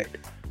website.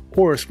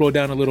 Or scroll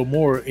down a little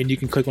more and you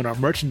can click on our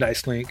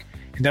merchandise link,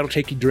 and that'll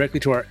take you directly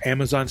to our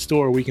Amazon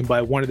store where you can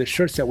buy one of the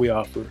shirts that we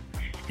offer.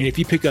 And if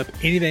you pick up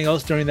anything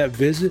else during that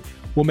visit,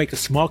 we'll make a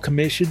small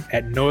commission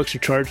at no extra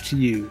charge to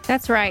you.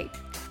 That's right.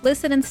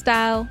 Listen in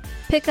style,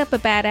 pick up a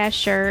badass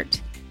shirt,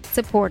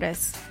 support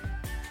us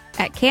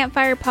at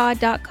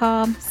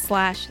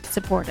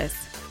campfirepod.com/support us.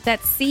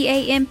 That's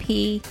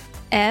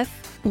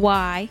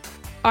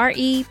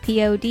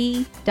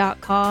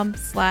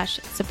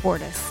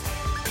campfirepod.com/support us.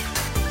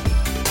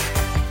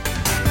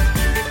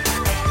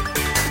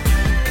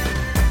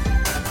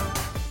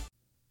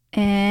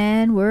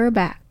 And we're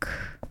back.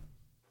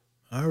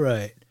 All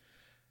right.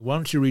 Why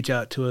don't you reach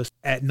out to us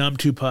at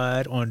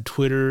Num2Pod on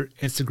Twitter,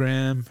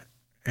 Instagram,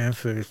 and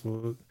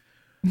Facebook.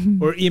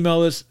 Or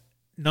email us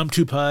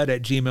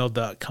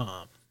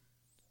num2pod@gmail.com.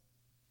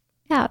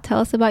 Yeah, tell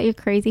us about your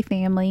crazy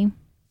family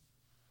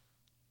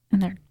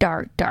and their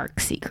dark,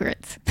 dark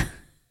secrets.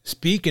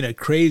 Speaking of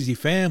crazy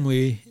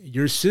family,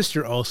 your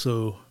sister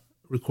also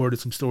recorded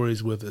some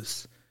stories with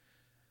us.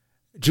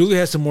 Julie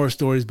has some more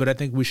stories, but I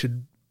think we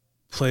should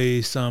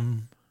play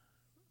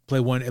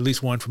one, at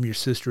least one from your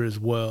sister as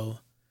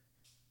well.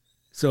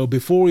 So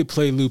before we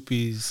play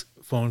Loopy's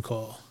phone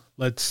call,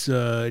 let's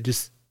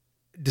just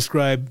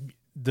describe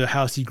the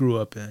house you grew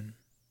up in.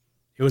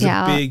 It was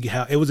a big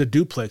house. It was a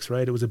duplex,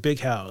 right? It was a big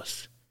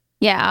house.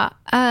 Yeah.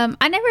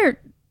 I never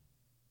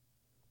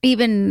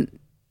even,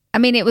 I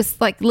mean, it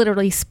was like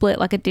literally split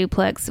like a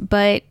duplex,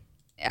 but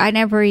I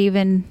never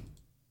even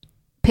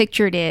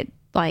pictured it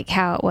like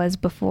how it was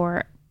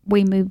before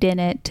we moved in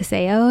it to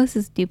say, oh, this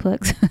is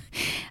duplex.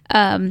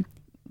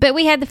 But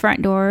we had the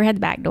front door, had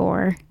the back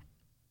door,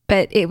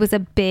 but it was a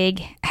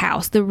big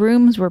house. The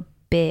rooms were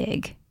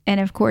big. And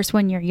of course,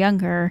 when you're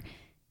younger,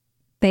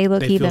 they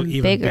look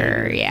even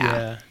bigger.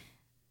 Yeah.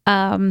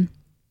 And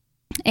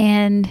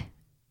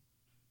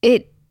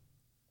it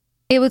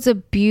was a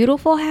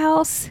beautiful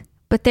house,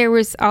 but there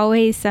was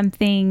always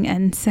something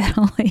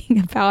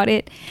unsettling about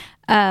it.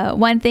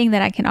 One thing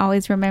that I can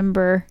always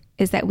remember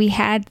is that we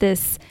had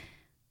this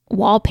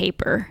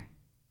wallpaper,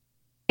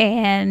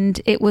 and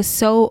it was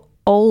so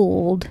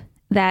old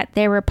that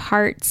there were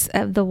parts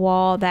of the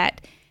wall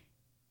that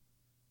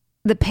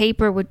the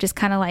paper would just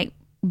kind of like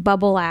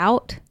bubble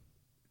out,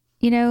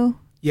 you know?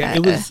 Yeah,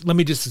 it was, let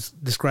me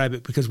just describe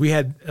it, because we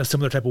had a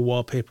similar type of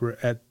wallpaper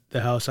at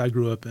the house I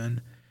grew up in.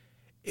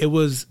 It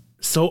was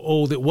so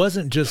old, it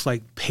wasn't just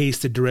like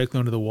pasted directly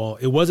onto the wall.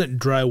 It wasn't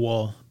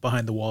drywall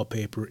behind the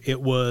wallpaper.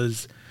 It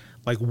was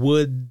like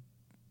wood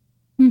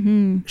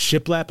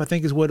shiplap, I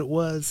think is what it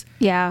was.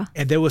 Yeah.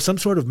 And there was some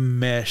sort of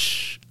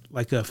mesh,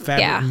 like a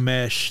fabric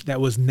mesh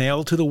that was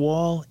nailed to the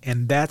wall,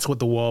 and that's what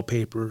the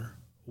wallpaper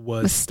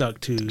was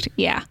stuck to.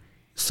 Yeah.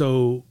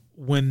 So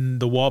when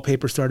the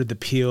wallpaper started to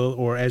peel,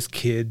 or as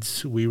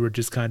kids, we were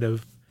just kind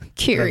of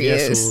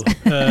curious.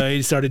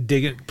 He started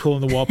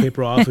pulling the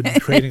wallpaper off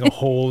and creating a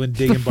hole and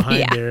digging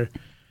behind there.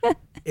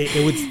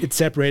 It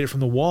separated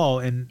from the wall,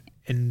 and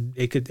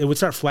it would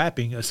start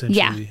flapping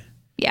essentially.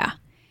 Yeah.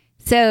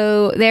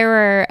 So there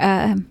were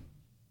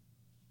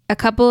a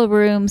couple of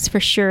rooms for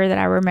sure that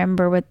I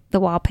remember with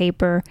the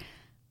wallpaper.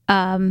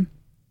 The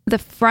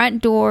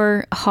front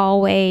door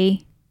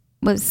hallway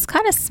was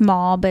kind of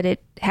small, but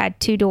it had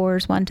two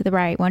doors, one to the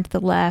right, one to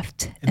the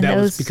left. And that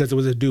was because it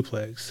was a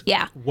duplex.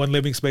 Yeah. One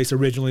living space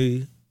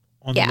originally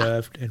on the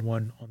left and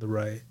one on the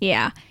right.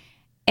 Yeah.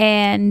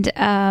 And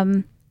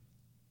the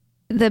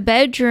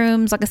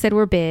bedrooms, like I said,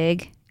 were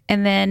big.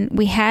 And then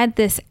we had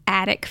this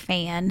attic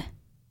fan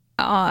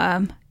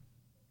that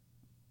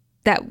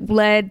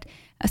led.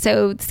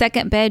 So the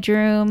second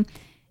bedroom,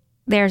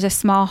 there's a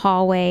small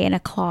hallway and a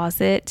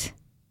closet.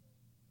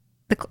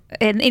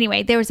 And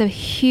anyway, there was a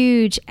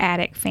huge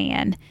attic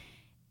fan,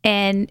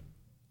 and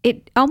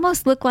it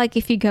almost looked like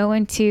if you go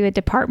into a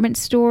department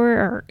store,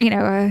 or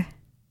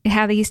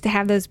how they used to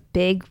have those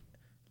big,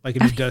 like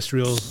an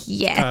industrial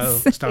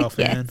style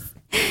fan.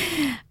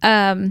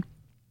 I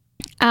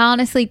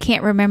honestly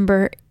can't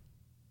remember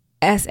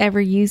us ever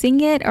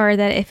using it or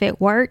that if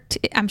it worked.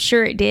 I'm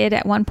sure it did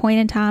at one point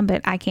in time,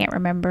 but I can't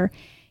remember.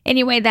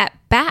 Anyway, that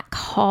back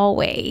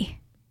hallway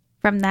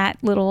from that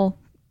little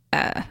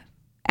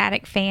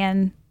attic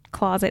fan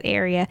closet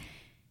area,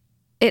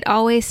 it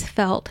always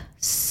felt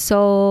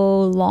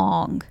so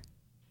long.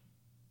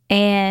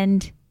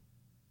 And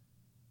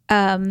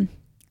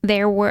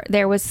there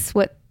was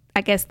what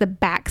I guess the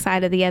back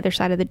side of the other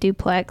side of the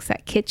duplex,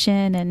 that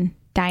kitchen and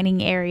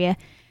dining area,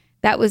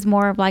 that was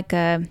more of like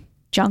a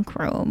junk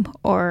room.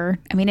 Or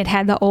I mean, it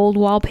had the old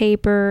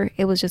wallpaper.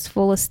 It was just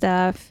full of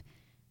stuff.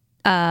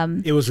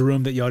 It was a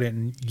room that y'all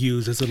didn't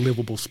use as a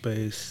livable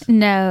space.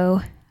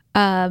 No,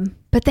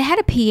 but they had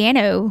a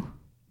piano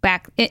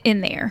back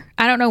in there.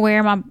 I don't know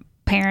where my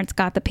parents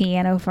got the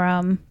piano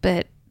from,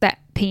 but that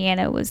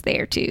piano was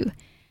there too.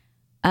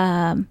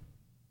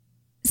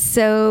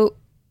 So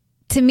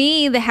to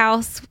me, the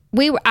house,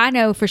 I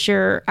know for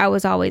sure I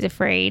was always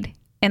afraid.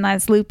 And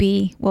as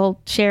Loopy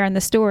will share in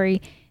the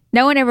story,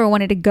 no one ever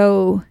wanted to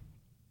go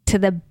to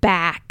the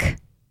back,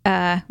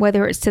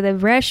 whether it's to the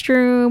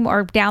restroom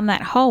or down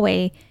that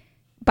hallway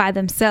by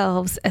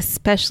themselves,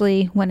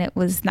 especially when it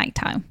was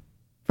nighttime.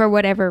 For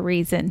whatever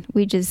reason,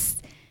 we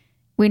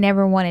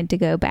never wanted to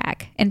go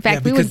back. In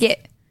fact, we would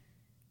get...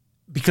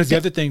 Because the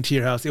other thing to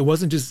your house, it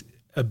wasn't just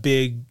a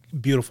big,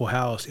 beautiful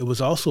house. It was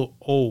also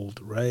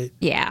old, right?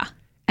 Yeah.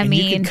 I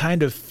mean, you could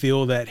kind of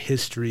feel that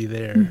history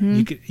there.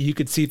 Mm-hmm. You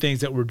could see things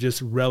that were just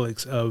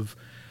relics of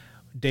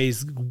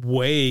days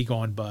way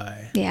gone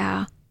by.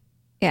 Yeah.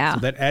 Yeah. So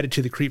that added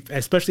to the creep,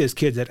 especially as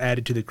kids, that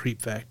added to the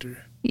creep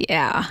factor.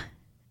 Yeah.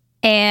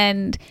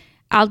 And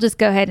I'll just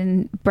go ahead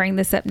and bring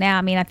this up now.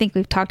 I mean, I think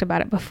we've talked about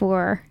it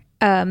before.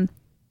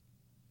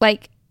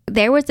 Like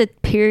there was a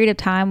period of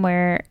time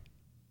where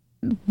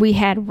we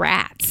had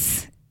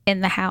rats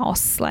in the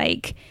house.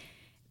 Like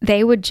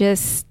they would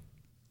just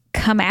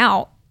come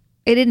out.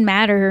 It didn't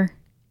matter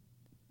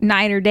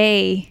night or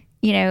day,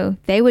 you know,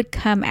 they would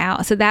come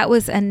out. So that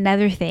was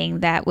another thing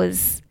that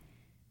was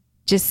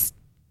just,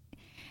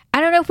 I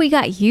don't know if we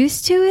got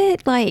used to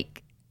it.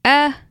 Like,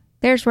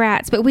 there's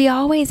rats, but we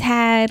always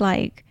had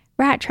like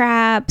rat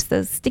traps,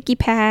 those sticky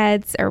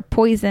pads or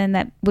poison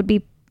that would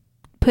be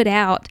put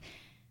out.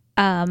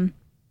 And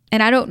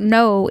I don't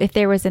know if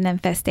there was an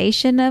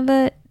infestation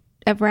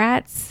of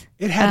rats.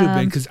 It had to have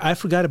been, because I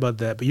forgot about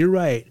that, but you're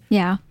right.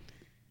 Yeah.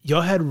 Y'all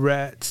had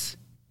rats.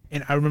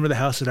 And I remember the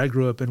house that I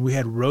grew up in, we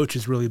had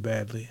roaches really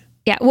badly.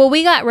 Yeah, well,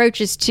 we got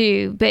roaches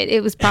too, but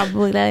it was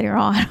probably later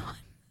on.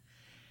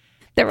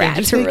 The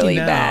rats were really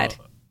bad.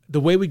 The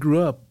way we grew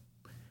up,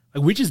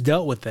 like we just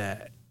dealt with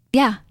that.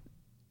 Yeah.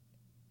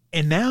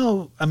 And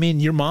now, I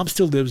mean, your mom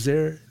still lives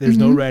there. There's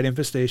no rat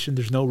infestation.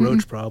 There's no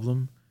roach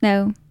problem.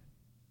 No.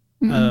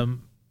 My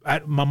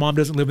mom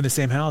doesn't live in the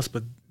same house,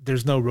 but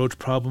there's no roach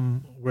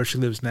problem where she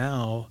lives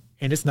now.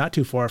 And it's not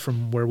too far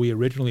from where we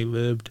originally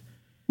lived.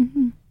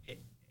 Mm-hmm.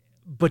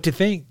 But to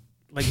think,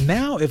 like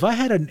now, if I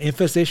had an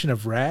infestation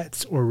of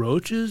rats or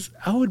roaches,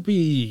 I would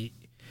be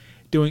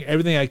doing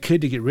everything I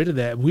could to get rid of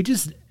that. We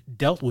just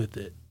dealt with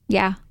it.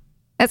 Yeah.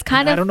 That's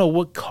kind of... I don't know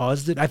what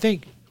caused it. I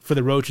think for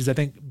the roaches, I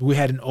think we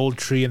had an old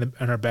tree in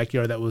our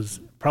backyard that was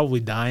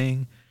probably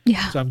dying.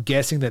 Yeah. So I'm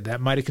guessing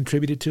that might have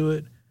contributed to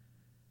it.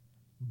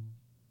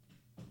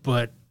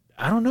 But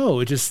I don't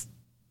know. It just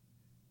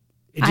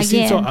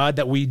seems so odd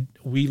that we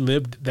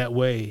lived that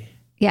way.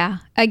 Yeah.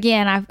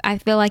 Again, I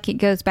feel like it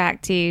goes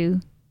back to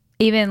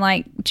even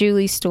like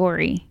Julie's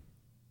story.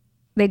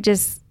 We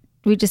just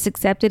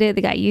accepted it.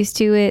 They got used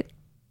to it.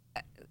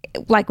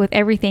 Like with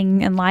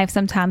everything in life,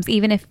 sometimes,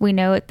 even if we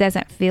know it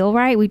doesn't feel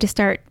right, we just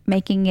start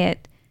making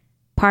it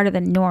part of the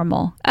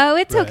normal. Oh,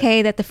 it's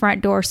okay that the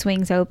front door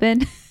swings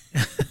open.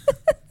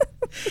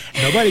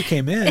 Nobody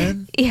came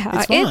in.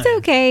 Yeah. It's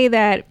okay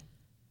that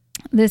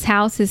this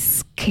house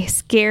is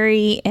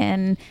scary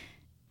and...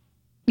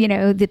 You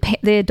know,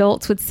 the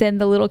adults would send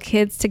the little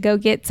kids to go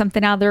get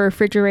something out of the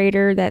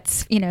refrigerator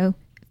that's, you know,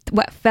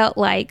 what felt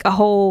like a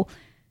whole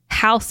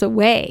house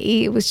away.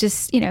 It was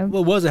just, you know.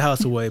 Well, it was a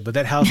house away, but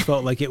that house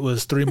felt like it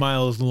was 3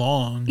 miles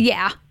long.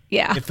 Yeah,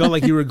 yeah. It felt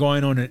like you were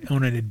going on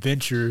an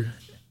adventure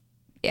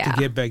to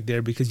get back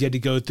there because you had to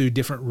go through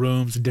different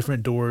rooms and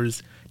different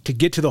doors to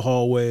get to the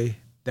hallway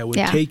that would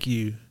take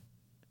you.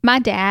 My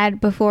dad,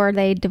 before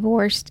they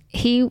divorced,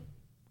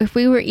 if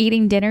we were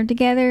eating dinner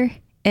together...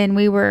 and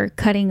we were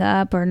cutting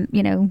up or,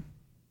 you know,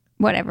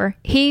 whatever,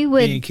 he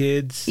would... Being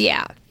kids?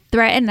 Yeah.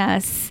 Threaten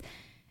us,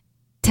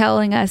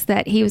 telling us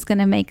that he was going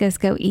to make us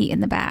go eat in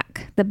the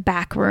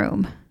back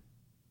room,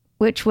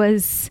 which would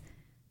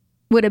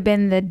have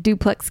been the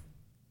duplex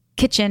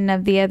kitchen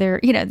of the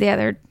other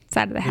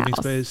side of the house.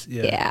 Space,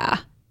 yeah.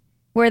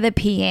 Where the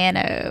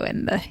piano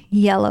and the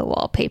yellow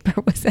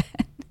wallpaper was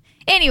at.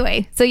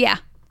 Anyway, so yeah.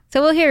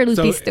 So we'll hear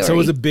Loopy's story. So it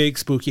was a big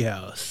spooky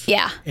house.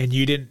 Yeah.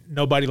 And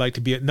nobody liked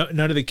to be, none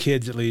of the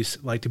kids at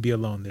least liked to be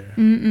alone there.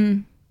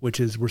 Mm-mm. Which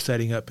is, we're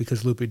setting up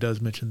because Loopy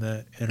does mention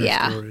that in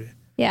her story.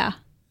 Yeah.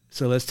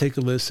 So let's take a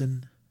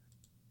listen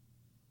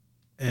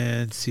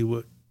and see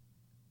what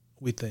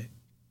we think.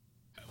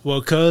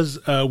 Well, cuz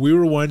we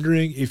were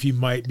wondering if you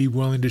might be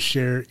willing to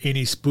share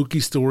any spooky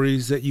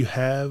stories that you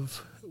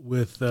have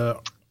with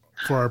for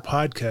our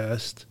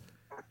podcast.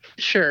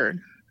 Sure.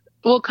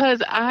 Well,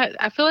 because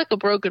I feel like a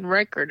broken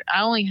record.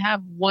 I only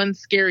have one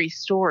scary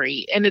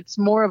story, and it's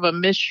more of a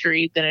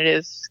mystery than it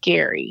is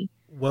scary.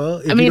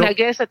 Well, I mean, I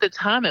guess at the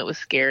time it was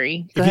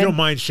scary. If you don't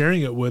mind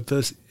sharing it with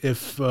us,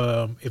 if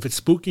it's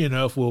spooky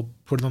enough, we'll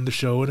put it on the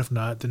show, and if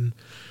not, then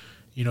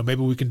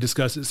maybe we can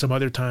discuss it some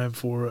other time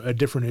for a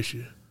different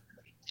issue.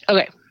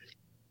 Okay.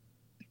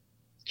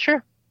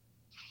 Sure.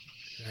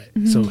 All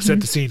right. So set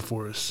the scene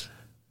for us.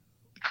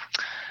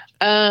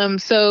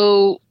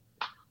 So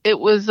it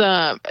was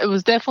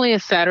definitely a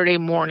Saturday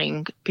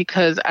morning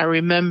because I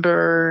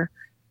remember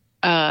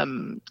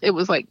it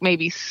was like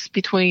maybe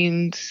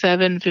between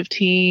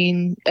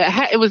 7:15.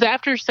 It was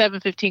after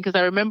 7:15 because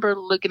I remember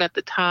looking at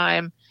the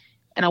time,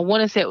 and I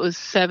want to say it was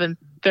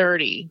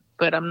 7:30,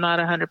 but I'm not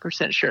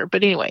 100% sure.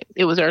 But anyway,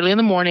 it was early in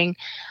the morning.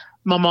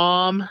 My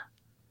mom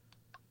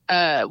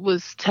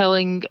was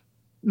telling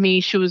me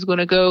she was going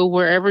to go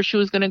wherever she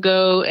was going to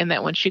go, and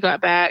that when she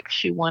got back,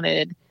 she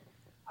wanted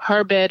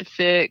her bed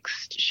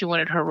fixed, she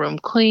wanted her room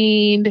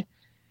cleaned,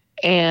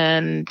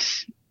 and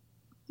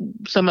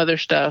some other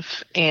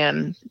stuff,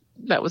 and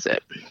that was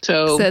it.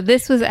 So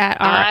this was at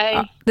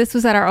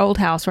our old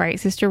house, right,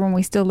 sister? When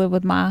we still live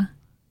with Ma.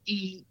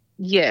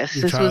 Yes,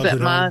 this was at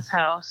Ma's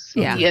house.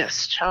 Yeah.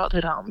 Yes,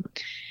 childhood home.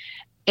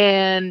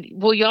 And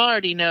well, you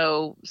already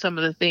know some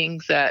of the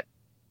things that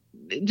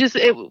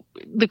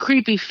the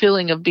creepy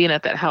feeling of being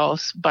at that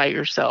house by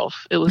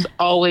yourself. It was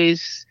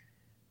always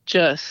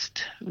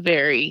just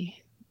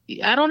very,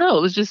 I don't know.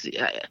 It was just,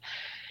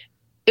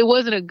 it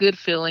wasn't a good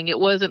feeling. It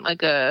wasn't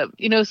like so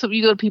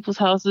you go to people's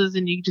houses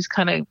and you just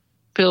kind of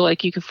feel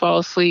like you could fall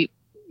asleep,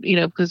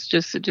 because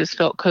it just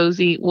felt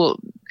cozy. Well,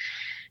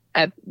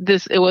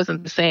 it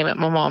wasn't the same at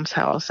my mom's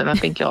house. And I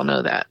think y'all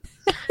know that.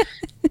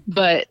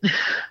 But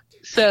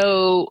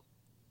so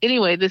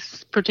anyway,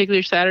 this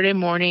particular Saturday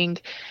morning,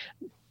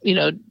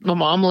 my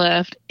mom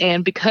left,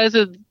 and because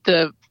of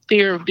the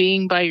fear of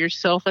being by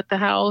yourself at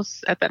that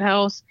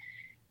house,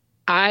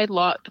 I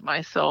locked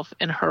myself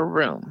in her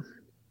room.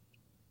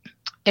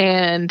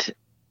 And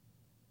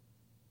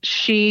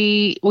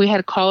we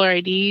had caller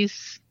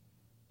IDs.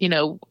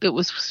 It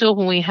was still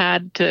when we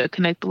had to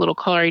connect the little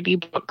caller ID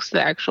box to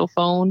the actual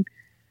phone.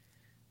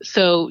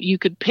 So you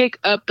could pick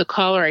up the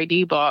caller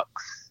ID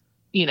box,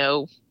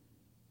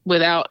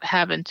 without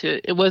having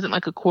to, it wasn't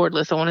like a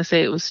cordless. I want to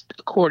say it was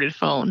a corded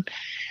phone.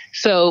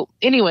 So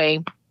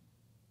anyway,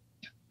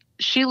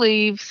 she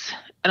leaves,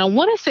 and I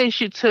want to say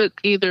she took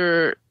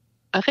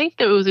I think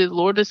there was either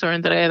Lourdes or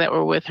Andrea that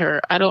were with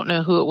her. I don't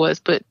know who it was,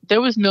 but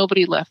there was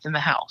nobody left in the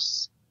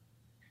house.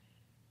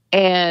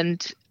 And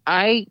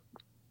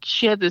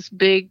she had this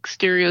big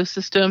stereo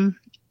system.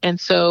 And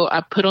so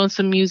I put on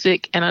some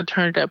music and I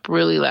turned it up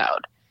really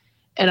loud,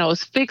 and I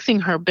was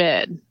fixing her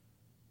bed.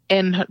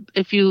 And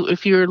if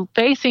you're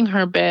facing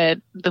her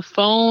bed, the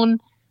phone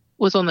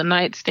was on the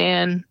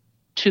nightstand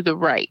to the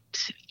right.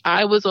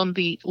 I was on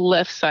the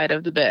left side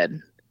of the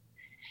bed,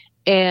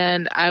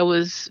 and I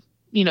was,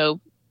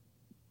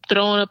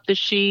 throwing up the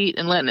sheet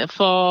and letting it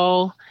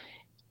fall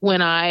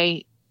when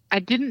I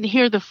didn't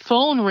hear the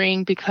phone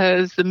ring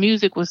because the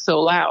music was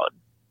so loud,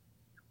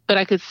 but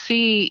I could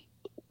see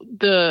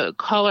the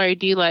caller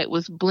ID light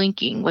was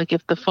blinking, like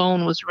if the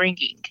phone was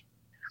ringing.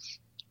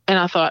 And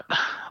I thought,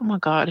 oh my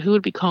God, who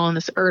would be calling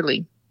this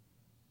early?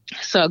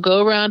 So I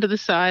go around to the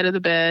side of the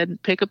bed,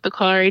 pick up the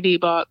caller ID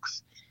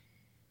box,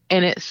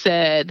 and it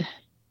said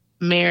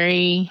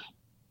Mary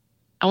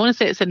Ellen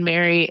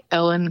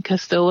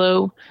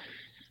Castillo.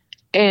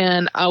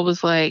 And I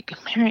was like,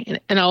 Mary,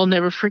 and I'll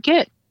never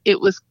forget. It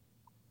was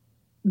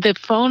the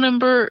phone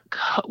number.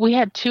 We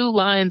had 2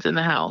 lines in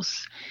the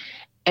house,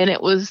 and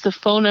it was the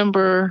phone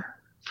number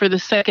for the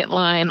second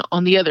line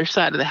on the other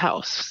side of the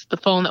house, the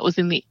phone that was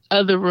in the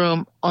other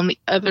room on the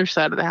other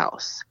side of the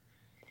house.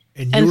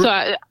 And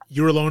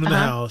you were alone in the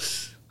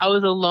house. I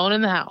was alone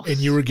in the house. And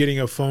you were getting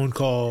a phone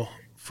call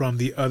from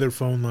the other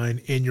phone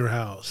line in your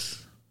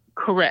house.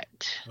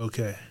 Correct.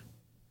 Okay.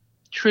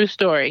 True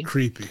story.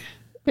 Creepy.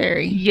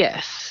 Very.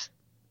 Yes.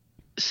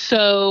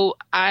 So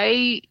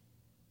I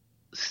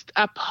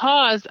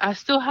paused. I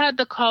still had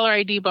the caller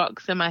ID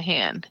box in my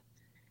hand.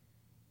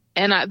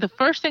 And the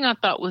first thing I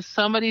thought was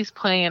somebody's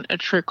playing a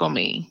trick on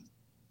me.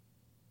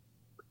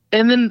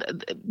 And then,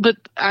 but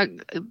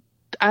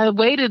I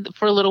waited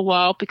for a little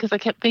while because I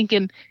kept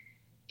thinking,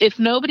 if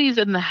nobody's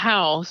in the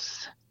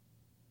house,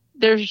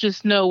 there's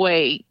just no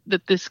way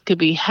that this could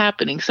be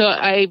happening. So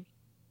I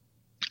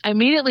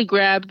immediately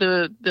grabbed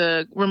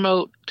the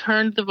remote,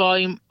 turned the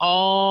volume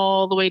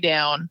all the way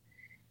down,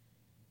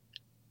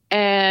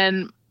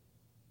 and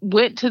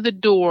went to the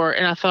door.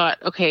 And I thought,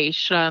 okay,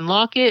 should I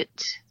unlock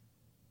it?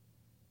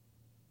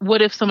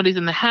 What if somebody's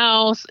in the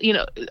house?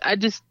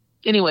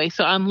 Anyway,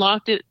 so I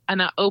unlocked it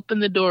and I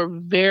opened the door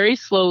very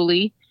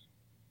slowly,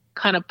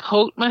 kind of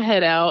poked my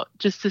head out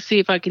just to see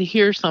if I could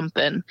hear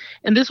something.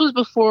 And this was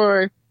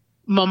before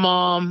my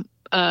mom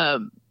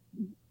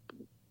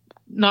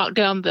knocked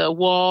down the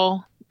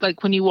wall.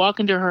 Like when you walk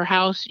into her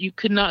house, you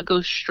could not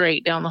go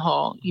straight down the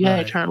hall. You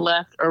had to turn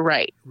left or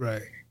right.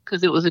 Right.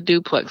 Because it was a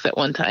duplex at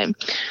one time.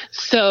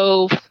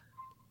 So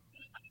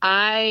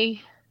I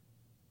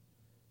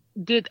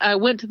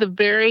went to the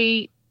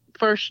very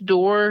first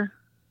door.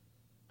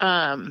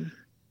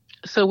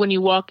 So when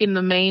you walk in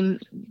the main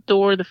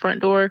door, the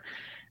front door,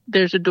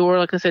 there's a door,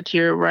 like I said, to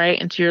your right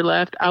and to your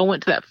left. I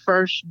went to that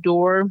first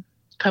door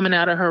coming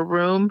out of her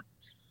room.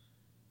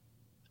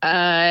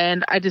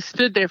 And I just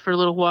stood there for a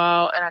little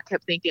while, and I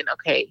kept thinking,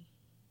 okay,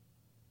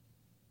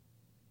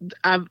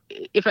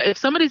 if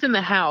somebody's in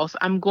the house,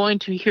 I'm going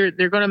to hear,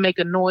 they're going to make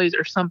a noise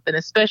or something,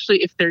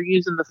 especially if they're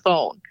using the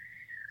phone.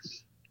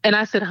 And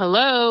I said,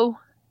 hello,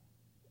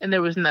 and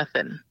there was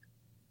nothing.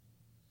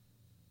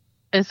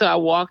 And so I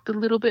walked a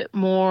little bit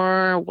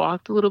more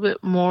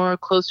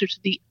closer to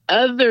the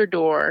other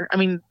door.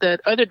 The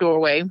other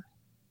doorway.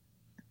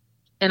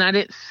 And I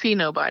didn't see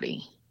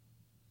nobody.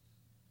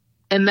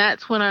 And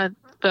that's when I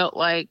felt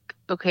like,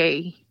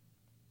 okay,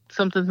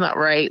 something's not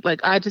right.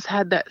 Like I just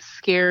had that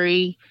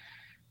scary,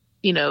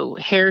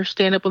 hair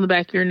stand up on the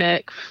back of your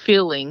neck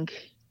feeling.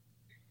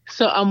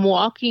 So I'm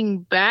walking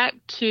back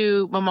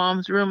to my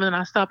mom's room, and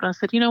I stopped and I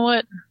said, you know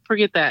what?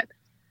 Forget that.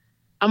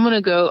 I'm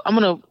going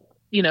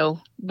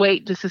to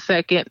wait just a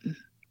second,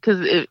 because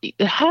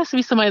it has to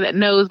be somebody that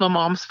knows my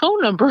mom's phone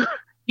number.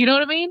 You know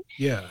what I mean?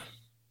 Yeah.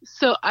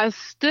 So I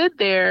stood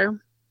there,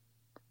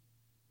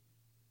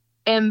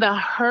 and I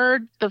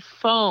heard the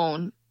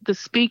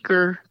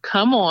speaker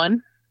come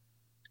on,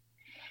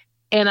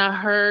 and I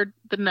heard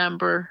the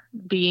number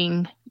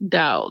being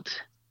dialed.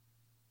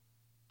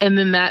 And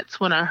then that's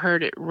when I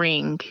heard it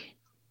ring.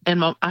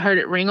 And I heard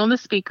it ring on the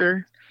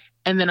speaker,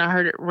 and then I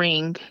heard it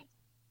ring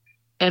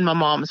in my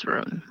mom's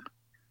room.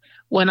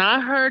 When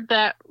I heard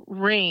that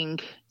ring,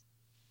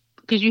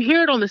 because you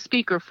hear it on the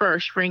speaker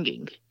first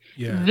ringing,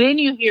 then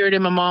you hear it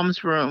in my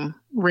mom's room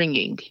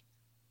ringing.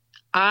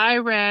 I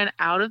ran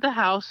out of the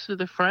house through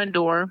the front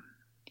door,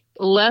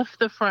 left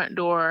the front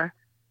door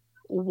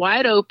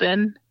wide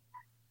open,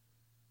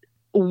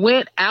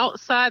 went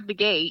outside the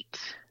gate,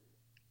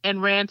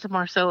 and ran to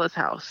Marcella's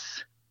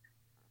house.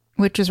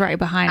 Which was right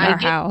behind our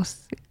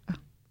house.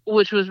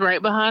 Which was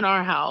right behind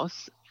our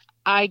house.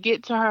 I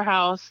get to her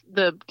house,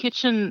 the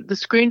kitchen, the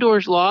screen door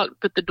is locked,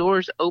 but the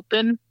door's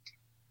open.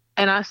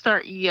 And I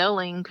start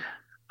yelling.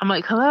 I'm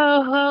like,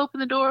 hello, open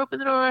the door.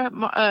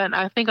 And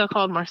I think I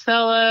called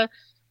Marcella.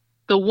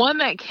 The one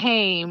that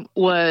came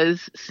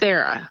was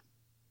Sarah.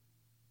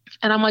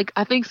 And I'm like,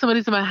 I think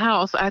somebody's in my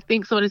house.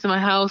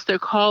 They're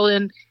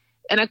calling.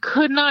 And I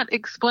could not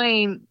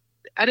explain.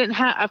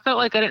 I felt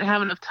like I didn't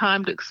have enough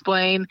time to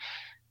explain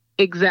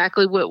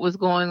exactly what was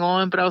going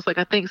on, but I was like,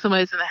 I think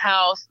somebody's in the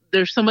house.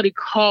 There's somebody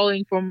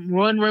calling from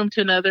one room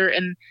to another.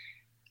 And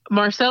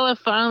Marcella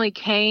finally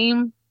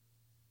came,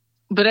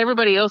 but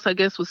everybody else, I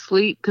guess, was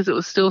asleep because it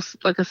was still,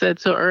 like I said,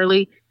 so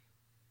early.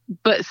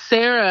 But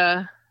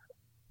Sarah,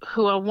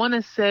 who I want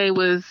to say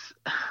was,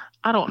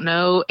 I don't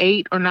know,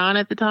 8 or 9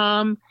 at the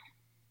time,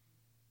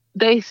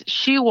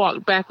 she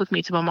walked back with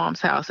me to my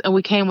mom's house, and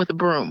we came with a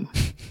broom.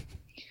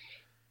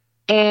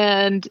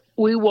 And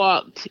we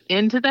walked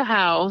into the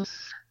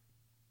house.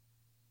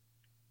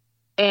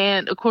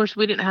 And of course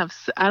we didn't have,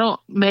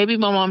 maybe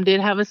my mom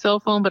did have a cell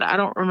phone, but I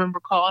don't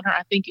remember calling her.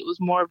 I think it was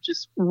more of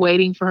just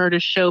waiting for her to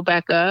show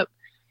back up.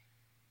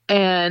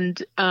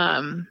 And,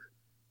 so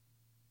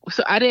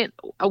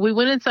we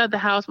went inside the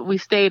house, but we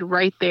stayed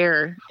right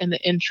there in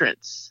the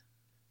entrance.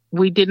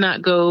 We did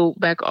not go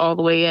back all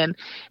the way in.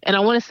 And I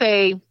want to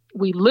say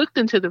we looked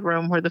into the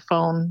room where the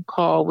phone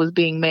call was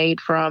being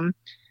made from,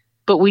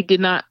 but we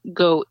did not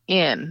go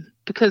in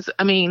because,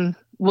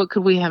 what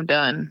could we have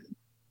done?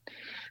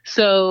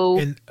 So.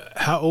 And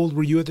how old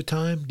were you at the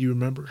time? Do you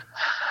remember?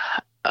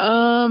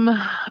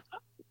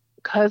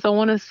 Cause I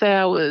want to say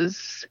I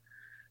was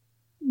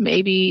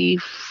maybe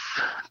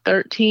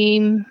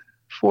 13,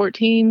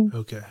 14.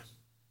 Okay.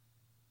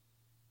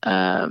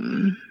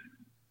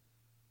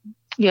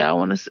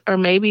 Yeah, or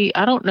maybe,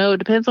 I don't know. It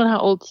depends on how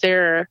old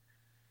Sarah,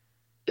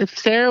 if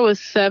Sarah was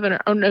 7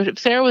 if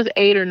Sarah was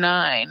 8 or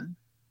 9,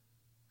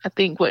 I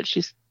think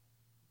is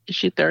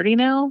she 30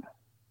 now?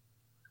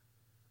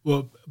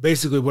 Well,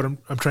 basically what I'm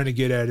trying to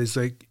get at is,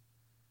 like,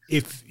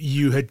 if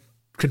you had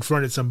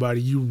confronted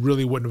somebody, you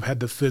really wouldn't have had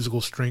the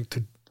physical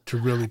strength to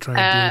really try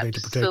and do anything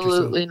to protect yourself.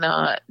 Absolutely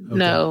not. Okay.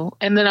 No.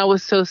 And then I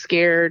was so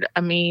scared.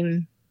 I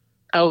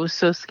was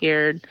so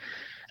scared.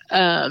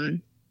 But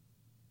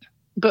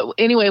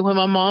anyway, when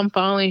my mom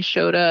finally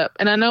showed up,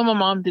 and I know my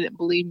mom didn't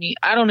believe me.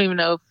 I don't even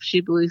know if she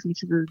believes me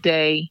to this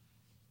day.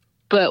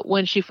 But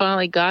when she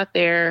finally got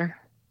there,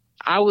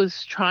 I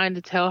was trying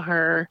to tell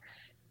her,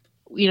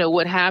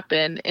 what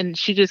happened. And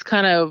she just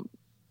kind of,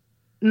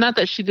 not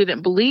that she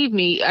didn't believe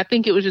me. I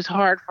think it was just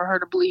hard for her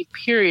to believe,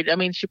 period.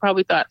 She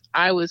probably thought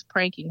I was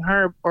pranking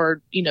her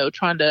or,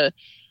 trying to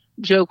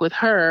joke with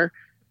her.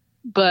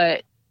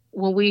 But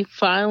when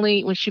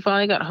she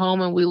finally got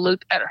home and we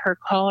looked at her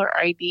caller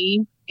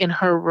ID in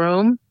her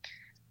room,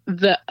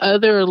 the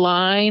other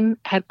line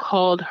had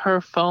called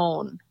her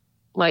phone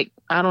like,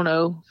 I don't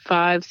know,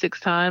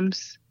 5-6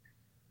 times.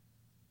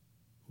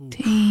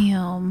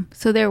 Damn.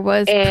 So there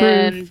was proof.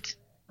 And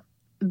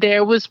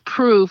there was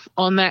proof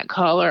on that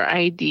caller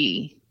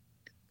ID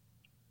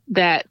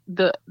that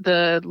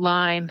the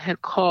line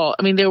had called.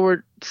 I mean, there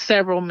were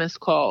several missed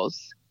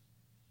calls.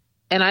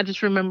 And I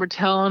just remember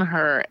telling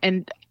her,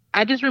 and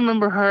I just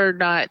remember her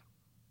not,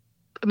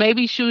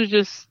 maybe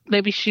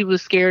she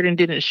was scared and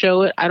didn't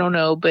show it. I don't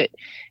know, but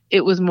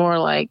it was more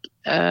like,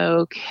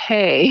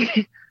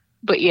 okay.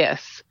 But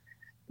yes,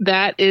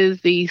 that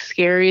is the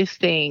scariest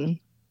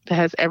thing that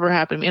has ever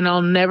happened to me. And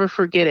I'll never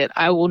forget it.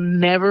 I will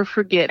never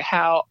forget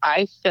how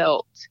I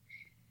felt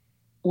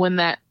when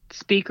that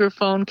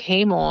speakerphone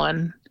came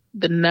on,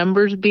 the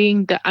numbers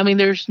being, I mean,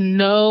 there's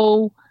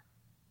no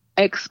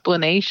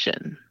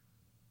explanation.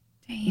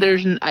 Damn.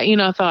 There's,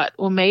 I thought,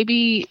 well,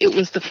 maybe it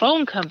was the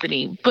phone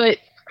company, but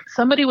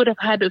somebody would have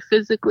had to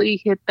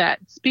physically hit that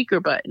speaker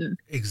button.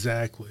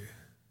 Exactly.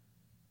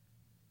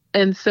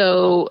 And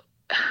so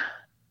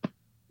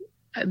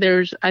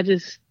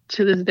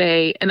to this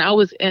day, and I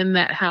was in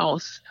that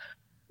house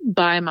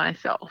by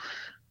myself.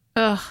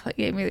 Oh, that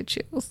gave me the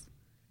chills.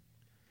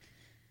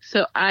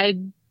 So I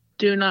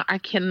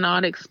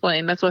cannot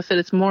explain. That's why I said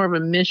it's more of a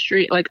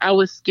mystery. Like, I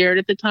was scared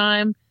at the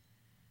time,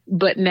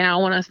 but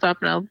now when I stop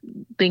and I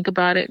think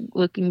about it,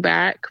 looking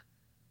back,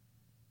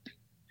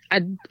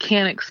 I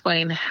can't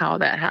explain how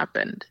that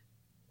happened.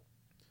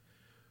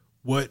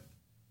 What,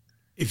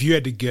 if you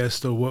had to guess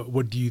though,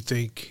 what do you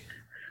think?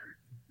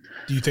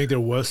 Do you think there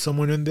was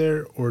someone in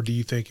there, or do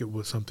you think it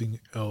was something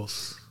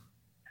else?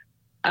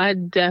 I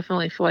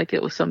definitely feel like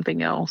it was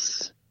something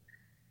else.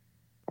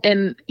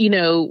 And,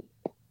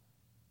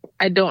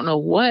 I don't know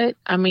what.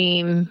 I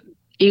mean,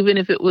 even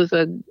if it was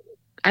I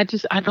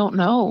don't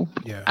know.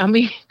 Yeah. I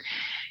mean,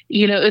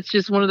 it's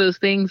just one of those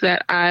things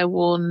that I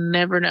will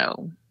never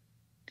know.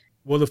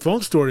 Well, the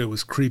phone story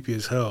was creepy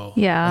as hell.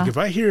 Yeah. Like, if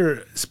I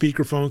hear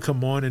speakerphone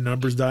come on and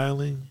numbers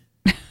dialing,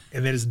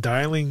 and then it's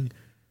dialing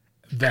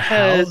the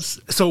house.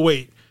 So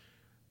wait.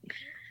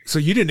 So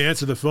you didn't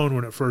answer the phone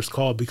when it first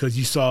called because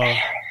you saw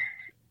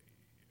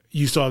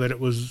that it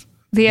was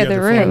the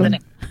other room. phone?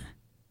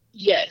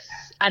 Yes.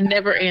 I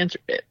never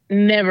answered it.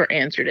 Never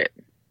answered it.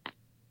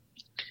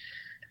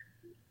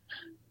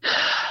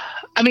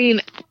 I mean,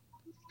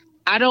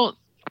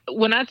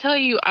 when I tell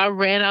you I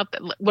ran out,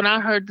 when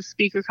I heard the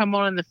speaker come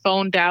on and the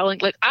phone dialing,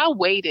 like, I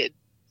waited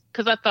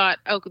because I thought,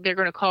 oh, they're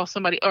going to call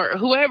somebody, or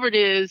whoever it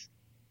is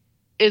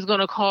going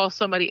to call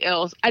somebody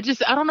else. I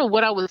don't know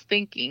what I was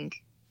thinking.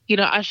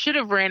 I should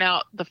have ran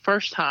out the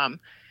first time,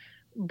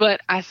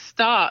 but I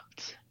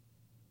stopped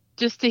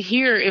just to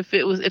hear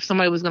if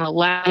somebody was going to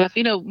laugh.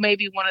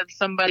 Maybe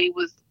somebody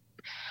was,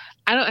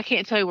 I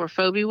can't tell you where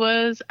Phoebe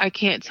was. I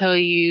can't tell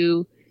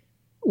you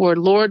where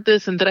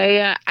Lourdes and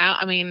Andrea.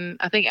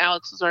 I think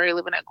Alex was already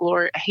living at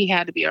Gloria. He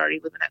had to be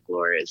already living at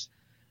Gloria's.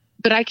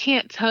 But I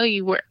can't tell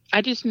you where.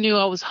 I just knew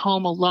I was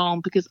home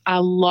alone because I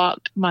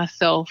locked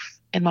myself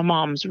in my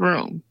mom's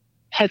room.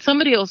 Had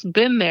somebody else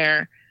been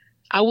there,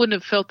 I wouldn't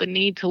have felt the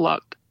need to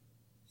lock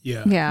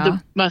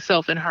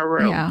myself in her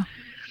room. Yeah.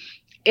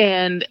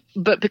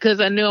 But because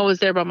I knew I was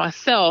there by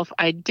myself,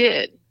 I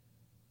did.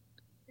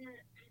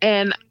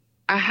 And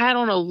I had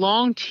on a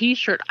long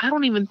t-shirt. I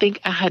don't even think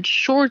I had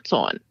shorts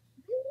on.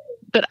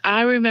 But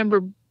I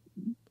remember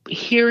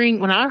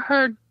when I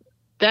heard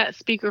that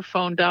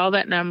speakerphone dial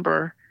that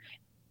number,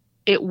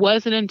 it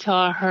wasn't until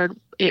I heard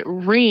it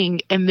ring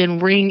and then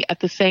ring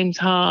at the same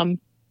time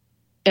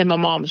in my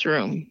mom's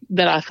room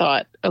that I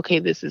thought, okay,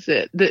 this is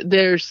it.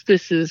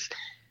 This is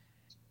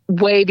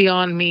way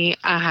beyond me.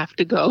 I have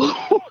to go.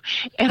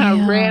 And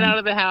I ran out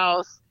of the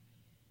house.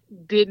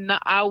 Did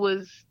not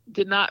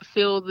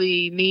feel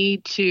the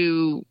need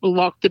to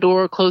lock the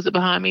door, close it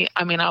behind me.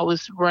 I mean, I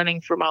was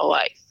running for my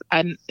life.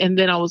 And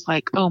then I was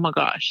like, oh my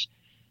gosh,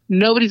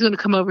 nobody's going to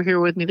come over here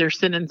with me. They're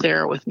sending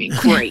Sarah with me.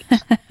 Great.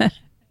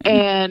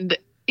 And,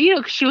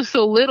 she was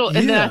so little.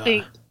 And then I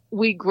think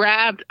we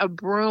grabbed a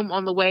broom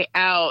on the way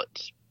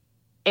out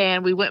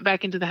and we went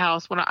back into the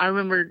house. When I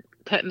remember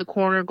cutting the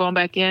corner, going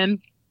back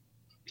in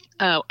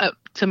up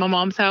to my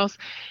mom's house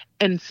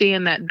and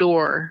seeing that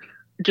door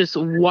just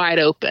wide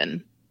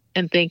open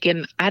and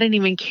thinking, I didn't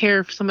even care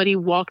if somebody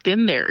walked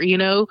in there,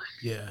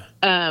 Yeah.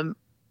 And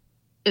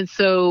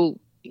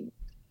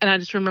I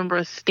just remember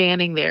us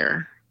standing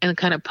there and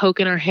kind of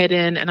poking our head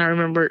in. And I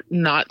remember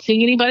not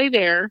seeing anybody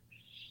there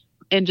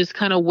and just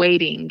kind of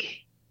waiting.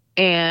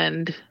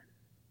 I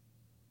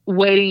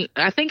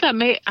think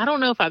I don't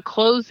know if I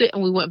closed it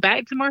and we went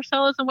back to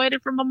Marcellus and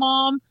waited for my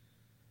mom,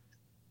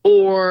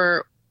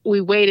 or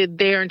we waited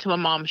there until my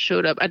mom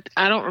showed up.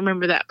 I don't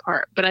remember that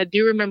part, but I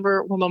do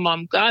remember when my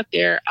mom got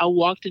there, I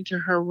walked into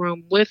her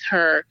room with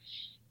her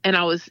and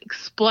I was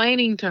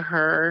explaining to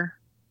her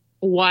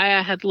why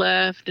I had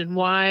left and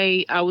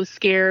why I was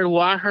scared,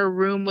 why her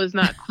room was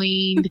not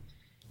cleaned.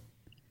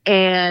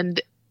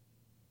 And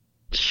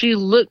we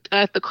looked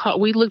at the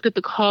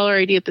caller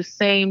ID at the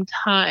same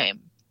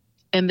time,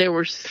 and there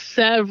were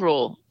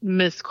several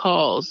missed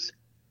calls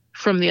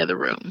from the other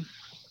room.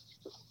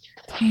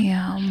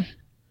 Damn.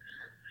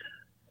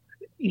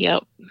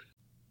 Yep.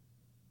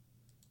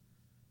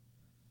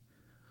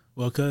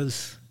 Well,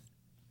 cause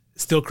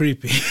still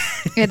creepy.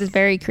 It is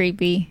very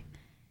creepy.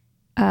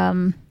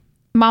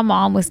 My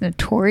mom was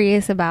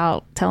notorious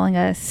about telling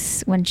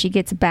us when she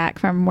gets back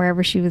from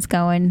wherever she was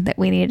going that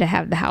we needed to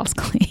have the house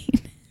clean.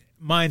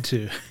 Mine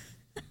too.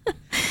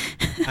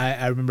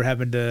 I remember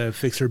having to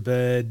fix her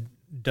bed,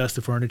 dust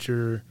the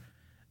furniture,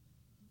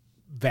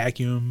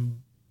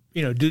 vacuum,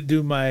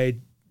 do my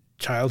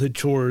childhood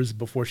chores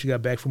before she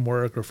got back from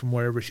work or from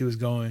wherever she was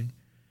going.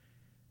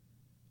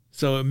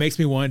 So it makes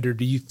me wonder,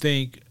 do you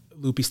think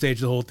Loopy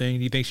staged the whole thing?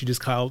 Do you think she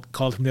just called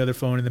from the other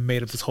phone and then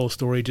made up this whole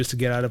story just to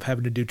get out of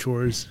having to do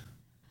chores?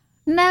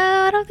 No,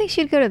 I don't think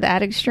she'd go to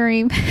that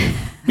extreme.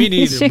 Me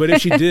neither. But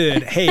if she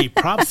did, hey,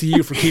 props to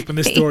you for keeping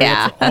this story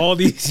up for all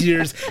these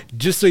years,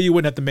 just so you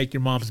wouldn't have to make your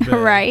mom's bed.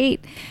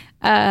 Right.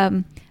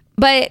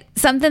 But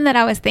something that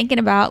I was thinking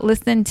about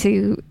listening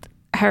to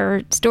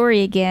her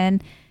story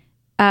again,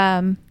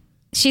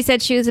 she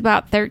said she was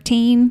about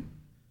 13.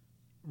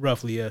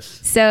 Roughly, yes.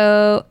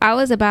 So I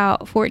was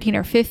about 14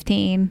 or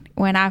 15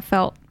 when I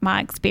felt my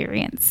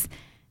experience.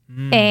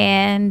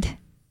 And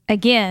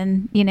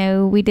again,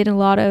 we did a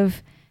lot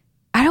of,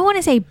 I don't want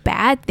to say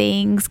bad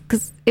things,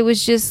 because it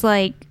was just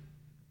like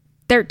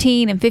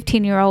 13 and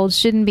 15-year-olds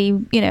shouldn't be,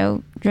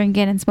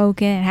 drinking and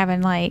smoking and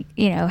having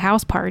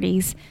house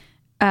parties.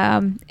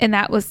 And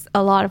that was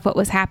a lot of what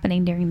was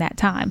happening during that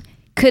time.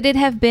 Could it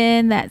have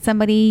been that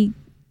somebody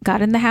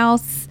got in the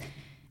house?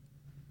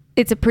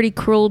 It's a pretty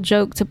cruel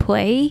joke to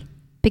play,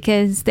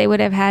 because they would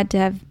have had to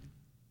have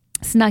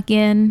snuck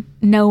in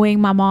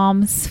knowing my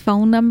mom's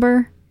phone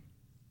number,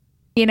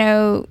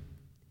 and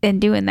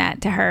doing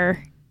that to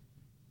her.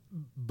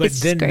 But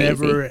It's then crazy.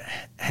 never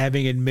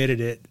having admitted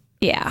it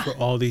Yeah. for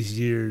all these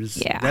years.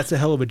 Yeah. That's a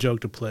hell of a joke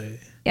to play.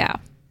 Yeah.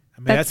 I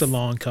mean, that's a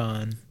long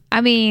con.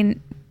 I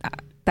mean,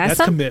 that's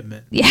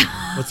commitment.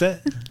 Yeah. What's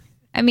that?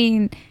 I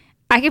mean,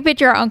 I could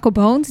picture our Uncle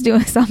Bones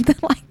doing something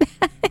like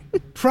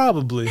that.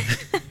 Probably.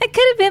 It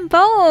could have been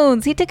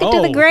Bones. He took it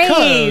to the grave.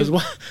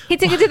 He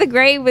took it to the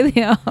grave with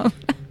him.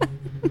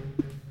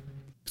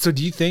 So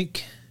do you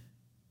think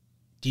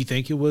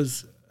it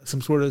was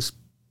some sort of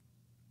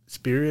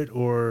spirit,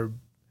 or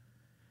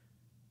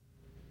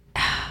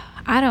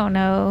I don't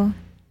know.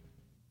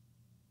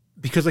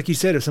 because like you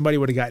said, if somebody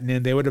would have gotten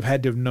in, they would have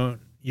had to have known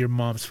your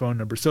mom's phone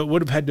number. So it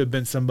would have had to have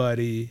been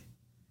somebody,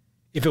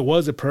 if it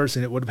was a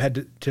person, it would have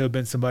had to have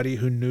been somebody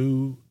who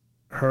knew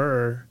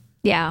her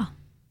Yeah.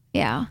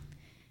 Yeah.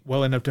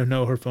 well enough to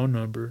know her phone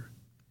number.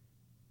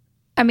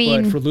 I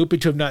mean, But for Loopy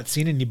to have not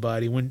seen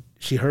anybody when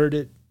she heard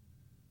it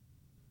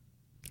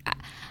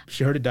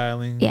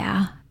dialing.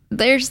 yeah.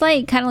 There's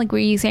kind of like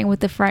what you saying with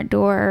the front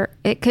door.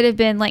 It could have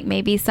been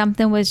maybe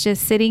something was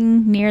just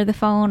sitting near the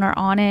phone or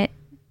on it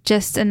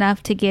just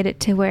enough to get it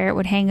to where it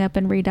would hang up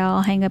and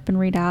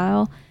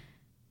redial.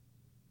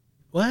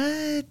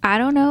 What? I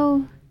don't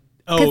know.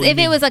 Because you if it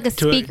mean was like a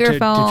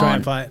speakerphone. to try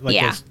and find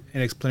yeah.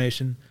 an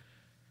explanation.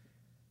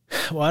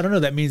 Well, I don't know.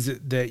 That means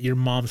that your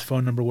mom's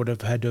phone number would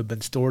have had to have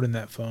been stored in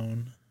that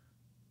phone.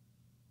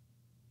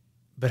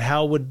 But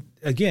how would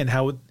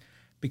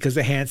because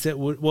the handset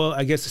would, well,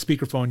 I guess the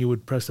speakerphone, you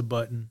would press a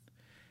button.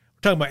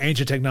 We're talking about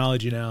ancient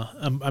technology now.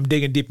 I'm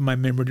digging deep in my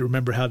memory to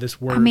remember how this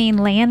worked. I mean,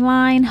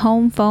 landline,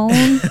 home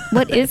phone.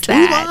 What is Two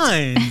that?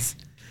 lines.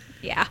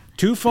 Yeah.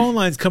 2 phone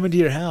lines coming to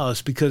your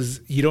house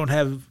because you don't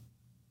have.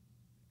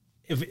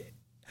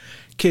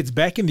 Kids,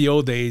 back in the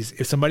old days,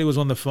 if somebody was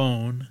on the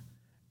phone,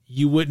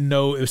 you wouldn't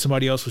know if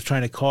somebody else was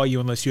trying to call you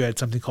unless you had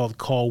something called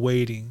call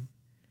waiting.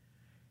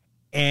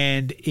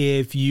 And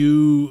if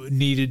you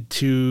needed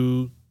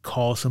to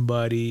call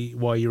somebody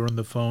while you were on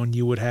the phone,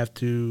 you would have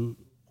to,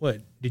 was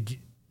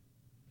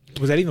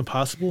that even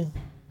possible?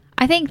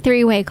 I think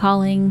 3-way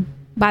calling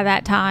by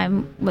that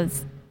time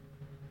was.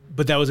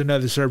 But that was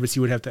another service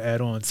you would have to add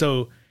on.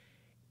 So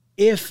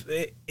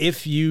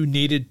if you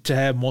needed to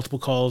have multiple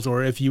calls,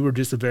 or if you were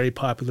just a very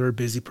popular,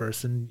 busy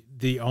person,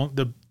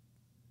 the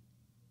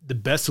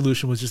best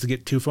solution was just to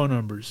get 2 phone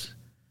numbers.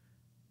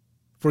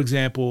 For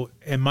example,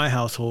 in my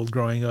household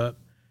growing up,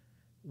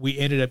 we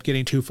ended up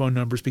getting 2 phone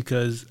numbers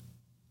because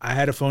I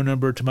had a phone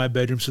number to my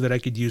bedroom so that I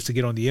could use to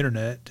get on the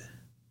internet,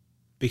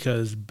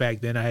 because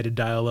back then I had to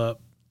dial up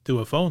through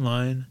a phone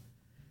line.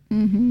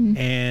 Mm-hmm.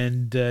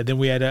 And then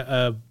we had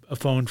a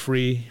phone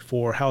free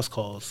for house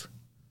calls.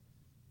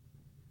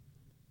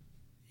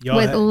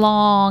 With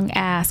long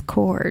ass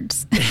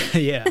cords.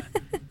 Yeah.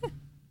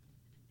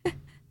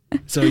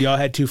 So y'all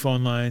had 2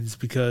 phone lines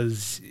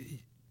because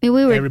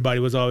everybody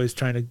was always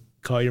trying to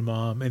call your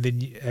mom. And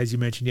then, as you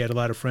mentioned, you had a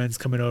lot of friends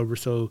coming over.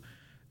 So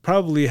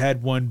probably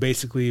had one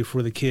basically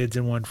for the kids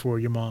and one for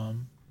your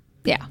mom.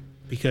 Yeah.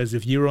 Because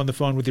if you were on the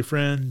phone with your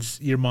friends,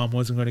 your mom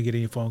wasn't going to get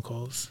any phone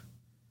calls.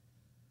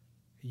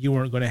 You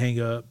weren't going to hang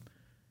up.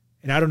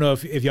 And I don't know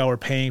if y'all were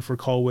paying for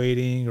call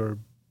waiting or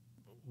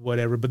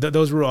whatever, but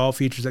those were all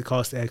features that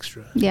cost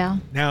extra. Yeah.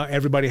 Now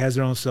everybody has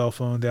their own cell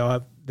phone. They all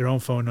have their own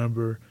phone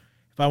number.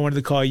 If I wanted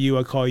to call you,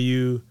 I call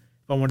you.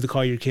 If I wanted to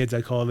call your kids,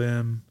 I call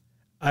them.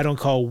 I don't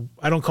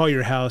call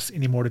your house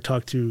anymore to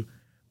talk to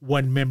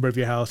one member of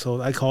your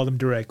household. I call them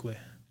directly.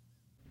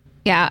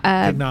 Yeah.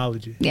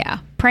 Technology. Yeah.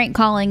 Prank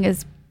calling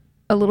is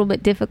a little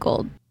bit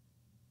difficult.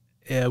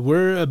 Yeah,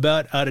 we're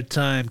about out of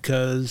time,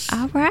 cuz.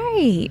 All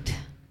right.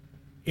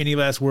 Any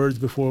last words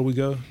before we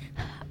go?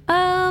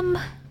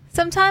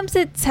 Sometimes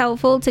it's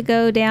helpful to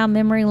go down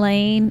memory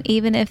lane,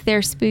 even if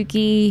they're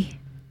spooky,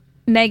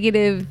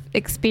 negative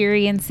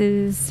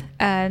experiences,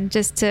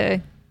 just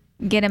to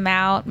get them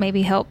out,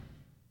 maybe help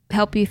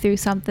you through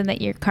something that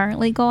you're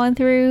currently going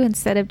through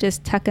instead of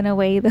just tucking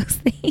away those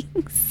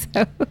things.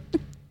 So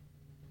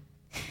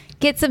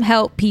get some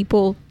help,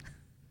 people.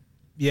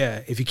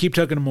 Yeah, if you keep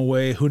tucking them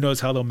away, who knows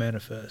how they'll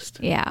manifest.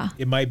 Yeah.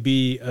 It might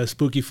be a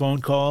spooky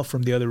phone call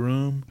from the other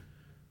room,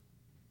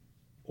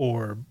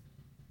 or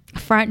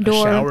Front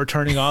door. a shower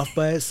turning off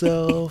by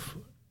itself,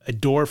 a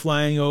door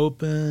flying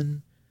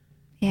open,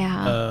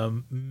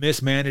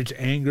 mismanaged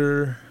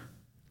anger,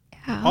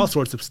 all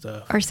sorts of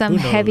stuff. Or some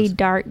heavy,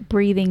 dark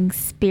breathing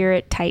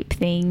spirit type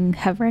thing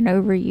hovering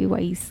over you while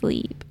you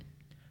sleep.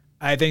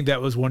 I think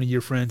that was one of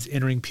your friends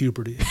entering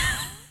puberty.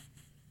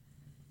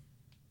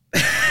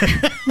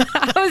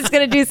 I was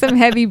going to do some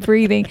heavy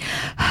breathing.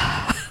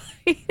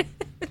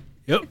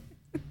 Yep.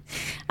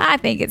 I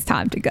think it's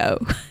time to go.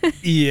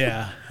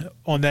 Yeah.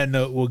 On that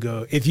note, we'll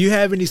go. If you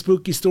have any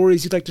spooky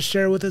stories you'd like to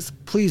share with us,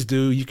 please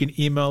do. You can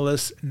email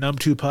us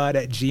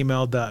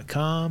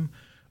numb2pod@gmail.com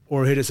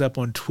or hit us up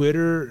on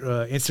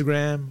Twitter,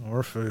 Instagram,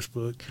 or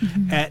Facebook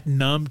at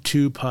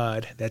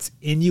numb2pod. That's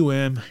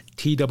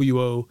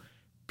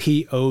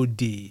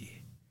NUMTWOPOD.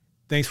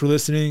 Thanks for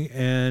listening,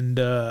 and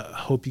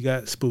hope you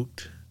got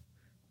spooked.